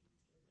here.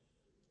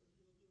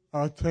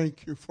 I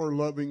thank you for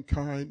loving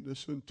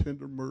kindness and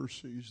tender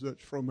mercies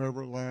that's from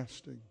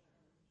everlasting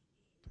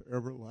to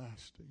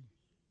everlasting.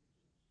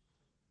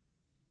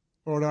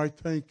 Lord, I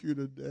thank you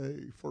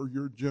today for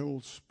your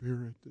gentle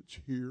Spirit that's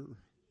here.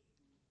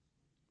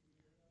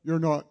 You're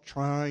not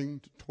trying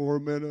to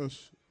torment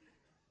us.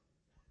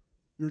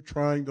 You're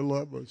trying to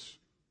love us.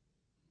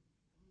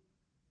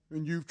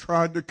 And you've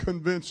tried to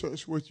convince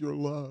us with your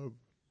love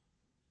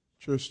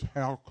just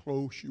how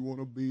close you want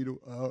to be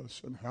to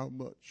us and how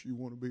much you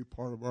want to be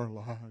part of our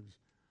lives.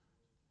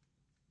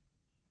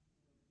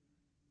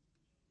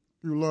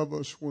 You love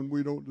us when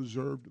we don't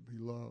deserve to be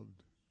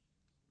loved.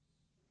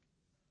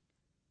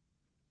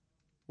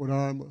 When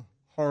I'm a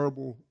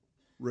horrible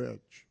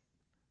wretch,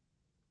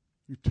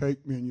 you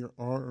take me in your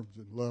arms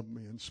and love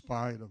me in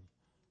spite of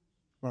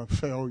my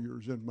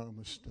failures and my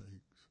mistakes.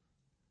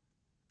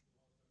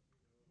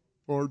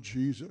 Lord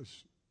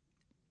Jesus,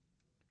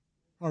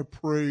 I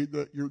pray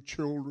that your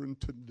children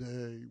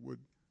today would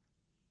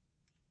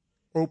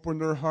open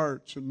their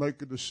hearts and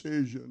make a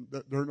decision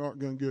that they're not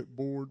going to get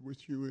bored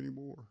with you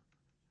anymore.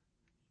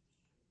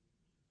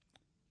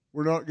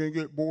 We're not going to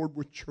get bored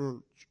with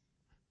church.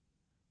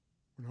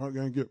 We're not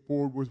going to get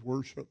bored with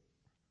worship.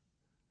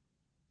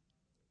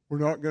 We're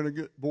not going to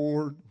get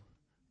bored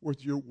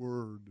with your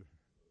word.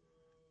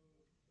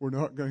 We're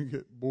not going to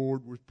get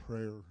bored with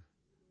prayer.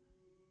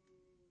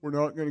 We're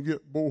not going to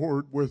get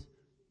bored with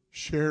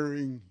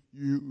sharing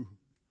you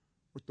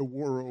with the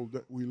world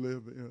that we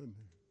live in.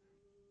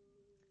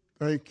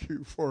 Thank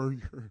you for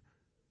your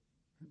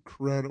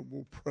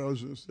incredible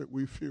presence that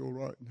we feel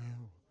right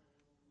now.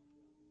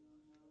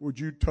 Would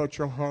you touch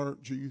a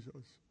heart,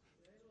 Jesus?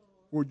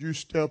 Would you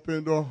step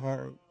into a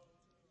heart?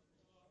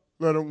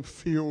 Let them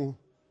feel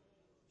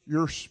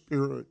your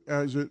Spirit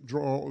as it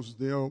draws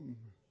them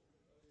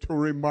to a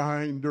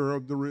reminder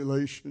of the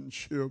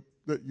relationship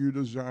that you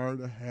desire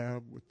to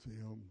have with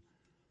them.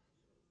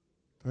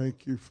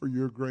 Thank you for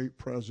your great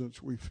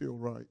presence we feel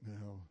right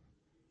now.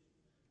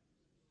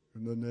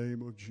 In the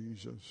name of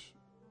Jesus.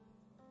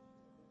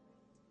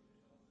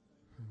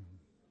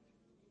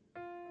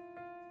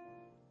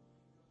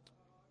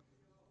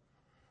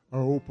 I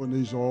open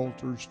these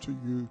altars to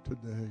you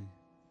today.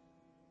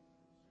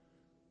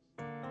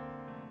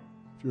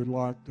 If you'd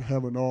like to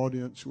have an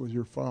audience with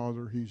your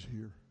Father, He's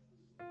here.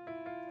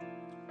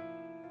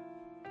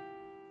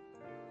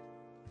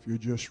 If you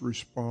just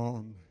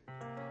respond,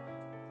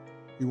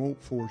 He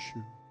won't force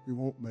you. He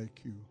won't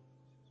make you.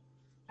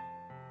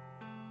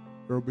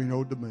 There will be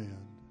no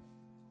demand.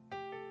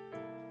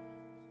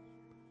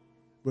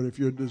 But if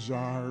you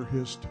desire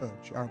His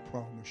touch, I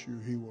promise you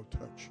He will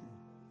touch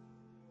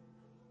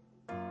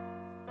you.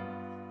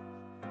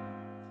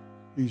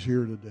 He's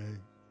here today.